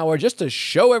clean hour just to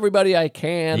show everybody I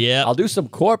can. Yep. I'll do some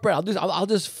corporate. I'll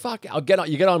just fuck. I'll get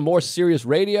on. You get on more serious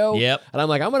radio. Yep. And I'm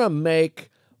like, I'm going to make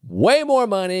way more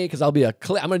money because I'm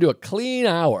going to do a clean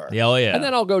hour. Yeah, oh, yeah. And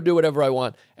then I'll go do whatever I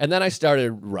want. And then I started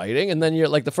writing, and then you're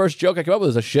like, the first joke I came up with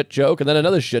was a shit joke, and then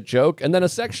another shit joke, and then a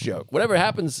sex joke. Whatever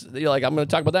happens, you're like, I'm going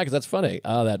to talk about that because that's funny.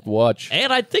 Oh, that watch.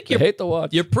 and I think I hate the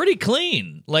watch. you're pretty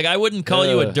clean. Like, I wouldn't call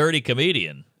you a dirty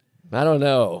comedian. I don't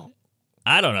know.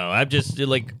 I don't know. I'm just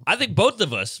like, I think both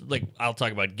of us, like, I'll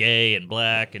talk about gay and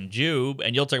black and Jew,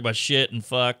 and you'll talk about shit and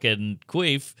fuck and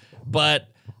queef, but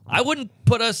I wouldn't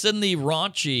put us in the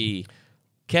raunchy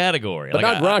category. But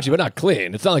not raunchy, but not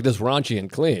clean. It's not like this raunchy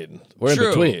and clean. We're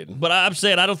True, in between. but I'm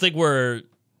saying I don't think we're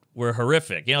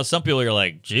horrific. Some people are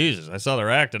like, Jesus, I saw their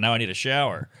act and now I need a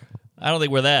shower. I don't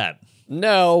think we're that.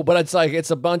 No, but it's like,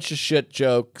 it's a bunch of shit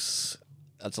jokes.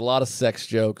 That's a lot of sex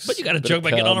jokes. But you got to Bit joke of about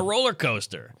getting on a cum. roller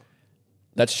coaster.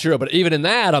 That's true. But even in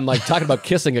that, I'm like talking about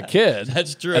kissing a kid.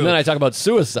 That's true. And then I talk about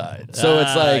suicide. So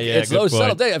it's like, yeah, it's good those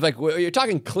subtle point. things. Like, you're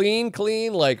talking clean,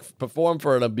 like perform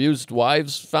for an abused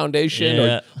wives foundation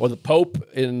Yeah. or the Pope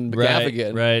in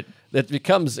Gaffigan. Right. That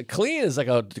becomes clean is like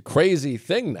a crazy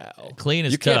thing now. Clean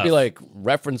is You can't be tough. like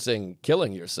referencing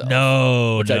killing yourself.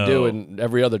 No, Which I do in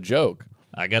every other joke.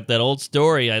 I got that old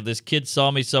story. This kid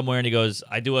saw me somewhere and he goes,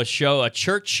 I do a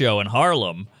church show in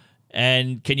Harlem.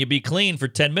 And can you be clean for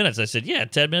 10 minutes? I said, yeah,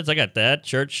 10 minutes. I got that.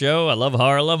 Church show. I love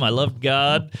Harlem. I love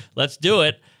God. Let's do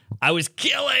it. I was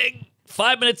killing.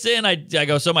 5 minutes in, I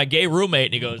go, so my gay roommate,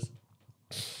 and he goes,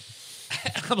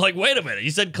 I'm like, wait a minute.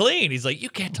 You said clean. He's like, you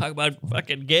can't talk about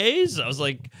fucking gays. I was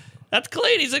like, that's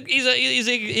clean.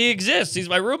 He exists. He's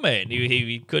my roommate. And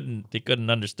he couldn't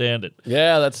understand it.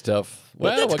 Yeah, that's tough. But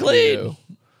Well, that's what can you clean. do?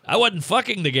 I wasn't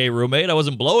fucking the gay roommate. I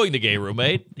wasn't blowing the gay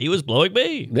roommate. He was blowing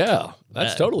me. Yeah,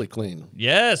 that's totally clean.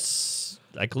 Yes.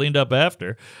 I cleaned up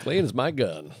after. Clean as my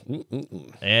gun.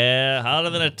 Yeah, hotter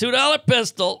than a $2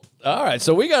 pistol. All right,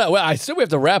 so I assume we have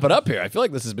to wrap it up here. I feel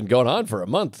like this has been going on for a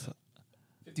month.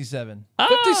 57.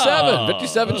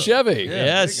 57 Chevy.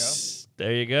 Yes.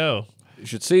 There you go. You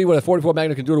should see what a 44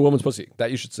 Magnum can do to a woman's pussy. That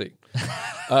you should see.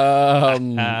 All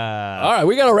right,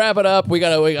 we got to wrap it up.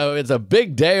 It's a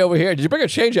big day over here. Did you bring a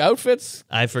change of outfits?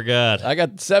 I forgot. I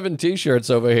got 7 T-shirts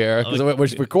over here because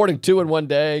we're recording 2 in one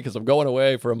day because I'm going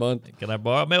away for a month. Can I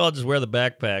borrow? Maybe I'll just wear the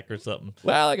backpack or something.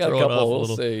 Well, I got Throw a it couple. off a We'll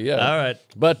little. see. Yeah. All right.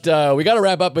 But we got to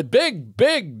wrap up. But big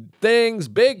things,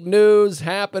 big news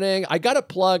happening. I got to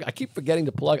plug. I keep forgetting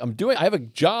to plug. I have a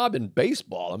job in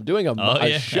baseball. I'm doing a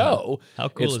yeah. show. How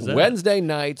cool it's is that? Wednesday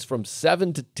nights from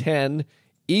 7 to 10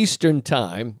 Eastern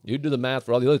Time. You do the math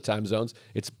for all the other time zones.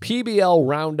 It's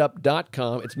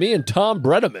PBLRoundup.com. It's me and Tom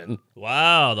Bredeman.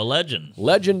 Wow, the legend.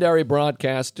 Legendary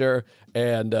broadcaster.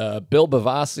 And Bill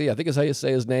Bavasi, I think is how you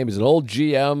say his name. He's an old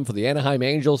GM for the Anaheim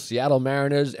Angels, Seattle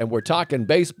Mariners. And we're talking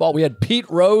baseball. We had Pete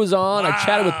Rose on. I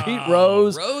chatted with Pete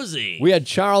Rose. Rosie. We had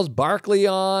Charles Barkley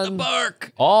on. The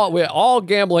Bark. We're all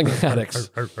gambling addicts.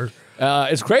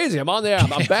 It's crazy. I'm on there.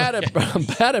 I'm bad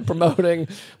at promoting.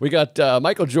 We got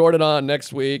Michael Jordan on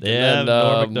next week. Yeah, and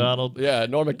Norm Macdonald. Yeah,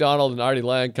 Norm Macdonald and Artie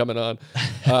Lang coming on.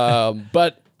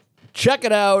 But check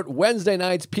it out. Wednesday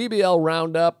nights,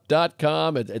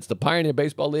 PBLRoundup.com. It's the Pioneer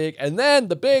Baseball League. And then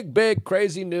the big,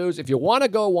 crazy news. If you want to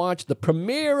go watch the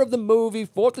premiere of the movie,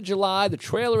 4th of July, the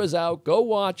trailer is out. Go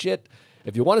watch it.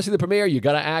 If you want to see the premiere, you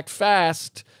got to act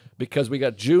fast because we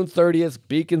got June 30th,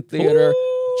 Beacon Theater. Ooh.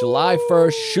 July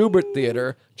 1st, Schubert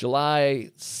Theater.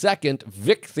 July 2nd,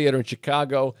 Vic Theater in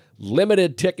Chicago.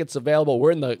 Limited tickets available.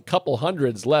 We're in the couple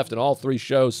hundreds left in all 3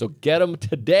 shows, so get them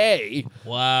today.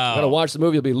 Wow. We're going to watch the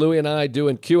movie. It'll be Louie and I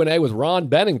doing Q&A with Ron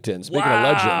Bennington, speaking of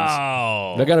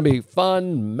legends. They're going to be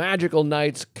fun, magical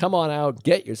nights. Come on out.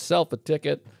 Get yourself a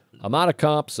ticket. I'm out of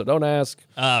comp, so don't ask.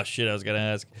 Oh, shit, I was going to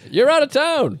ask. You're out of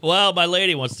town. Well, my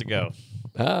lady wants to go.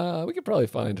 We could probably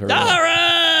find her. All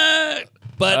right.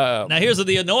 But now here's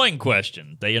the annoying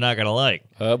question that you're not going to like.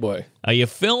 Oh, boy. Are you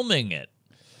filming it?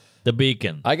 The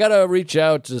Beacon. I got to reach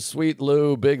out to Sweet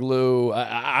Lou, Big Lou.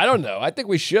 I don't know. I think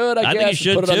we should, I guess. think you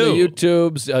should, put it too. on the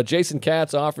YouTubes. Jason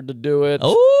Katz offered to do it.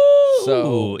 Oh,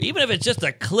 So even if it's just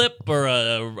a clip or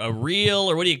a reel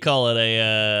or what do you call it?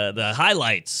 The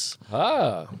highlights.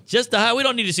 Just we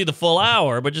don't need to see the full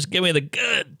hour, but just give me the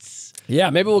goods. Yeah,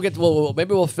 maybe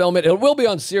we'll film it. It will be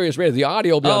on Sirius Radio. The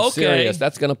audio will be on Sirius.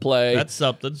 That's going to play. That's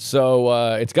something.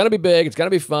 So it's going to be big. It's going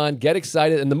to be fun. Get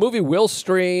excited. And the movie will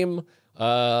stream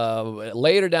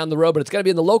later down the road, but it's going to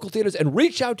be in the local theaters. And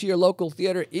reach out to your local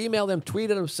theater. Email them,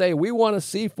 tweet at them, say, we want to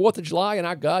see 4th of July in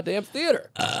our goddamn theater.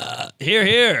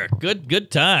 Here. Good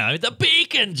time. I mean, the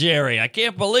Beacon, Jerry. I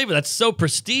can't believe it. That's so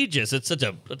prestigious. It's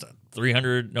a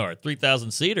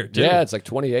 3,000 seater, too. Yeah, it's like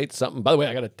 28 something. By the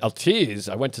way, I'll tease.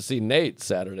 I went to see Nate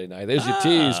Saturday night. There's your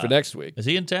tease for next week. Is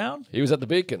he in town? He was at the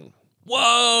Beacon.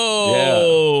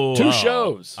 Whoa! Yeah. 2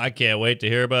 shows. I can't wait to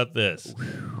hear about this.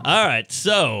 All right,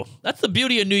 so that's the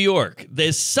beauty of New York.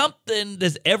 There's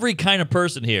every kind of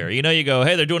person here. You know, you go,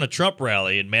 hey, they're doing a Trump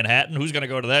rally in Manhattan. Who's going to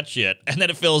go to that shit? And then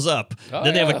it fills up.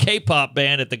 Then they have a K-pop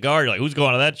band at the Garden. You're like, who's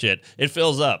going to that shit? It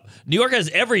fills up. New York has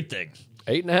everything.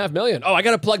 8.5 million. Oh, I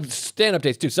got to plug stand-up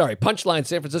dates, too. Sorry. Punchline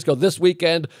San Francisco this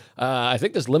weekend. I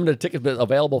think there's limited tickets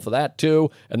available for that,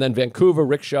 too. And then Vancouver,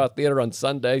 Rickshaw Theater on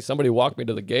Sunday. Somebody walked me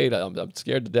to the gate. I'm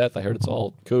scared to death. I heard it's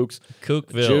all kooks.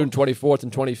 Kookville. June 24th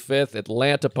and 25th.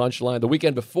 Atlanta Punchline. The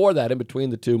weekend before that, in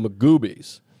between the two,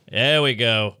 Magoobies. There we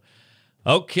go.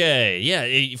 Okay.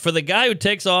 Yeah, for the guy who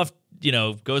takes off,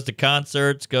 goes to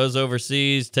concerts, goes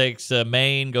overseas, takes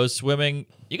Maine, goes swimming,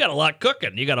 you got a lot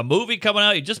cooking. You got a movie coming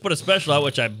out. You just put a special out,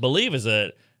 which I believe is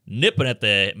nipping at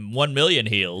the 1 million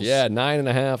heels. Yeah,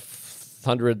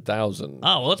 9,500,000.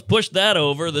 Oh, well, let's push that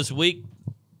over this week.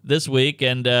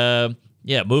 And,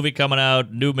 movie coming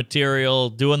out, new material,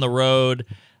 doing the road.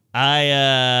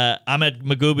 I'm at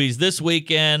Magoobies this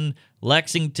weekend,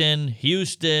 Lexington,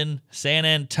 Houston, San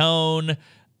Antone,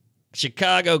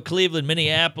 Chicago, Cleveland,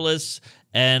 Minneapolis,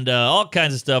 and all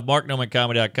kinds of stuff.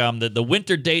 MarkNomanComedy.com. The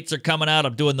winter dates are coming out.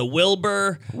 I'm doing the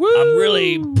Wilbur. Woo! I'm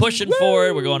really pushing for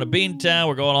it. We're going to Beantown.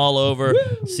 We're going all over.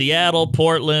 Woo! Seattle,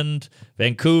 Portland,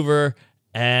 Vancouver.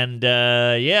 And,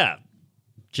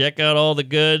 check out all the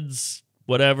goods.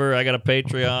 Whatever. I got a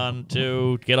Patreon,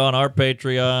 too. Get on our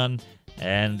Patreon.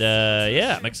 And,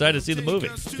 I'm excited to see the movie.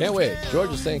 Can't wait.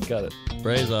 George is saying cut it.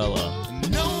 Praise Allah.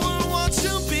 No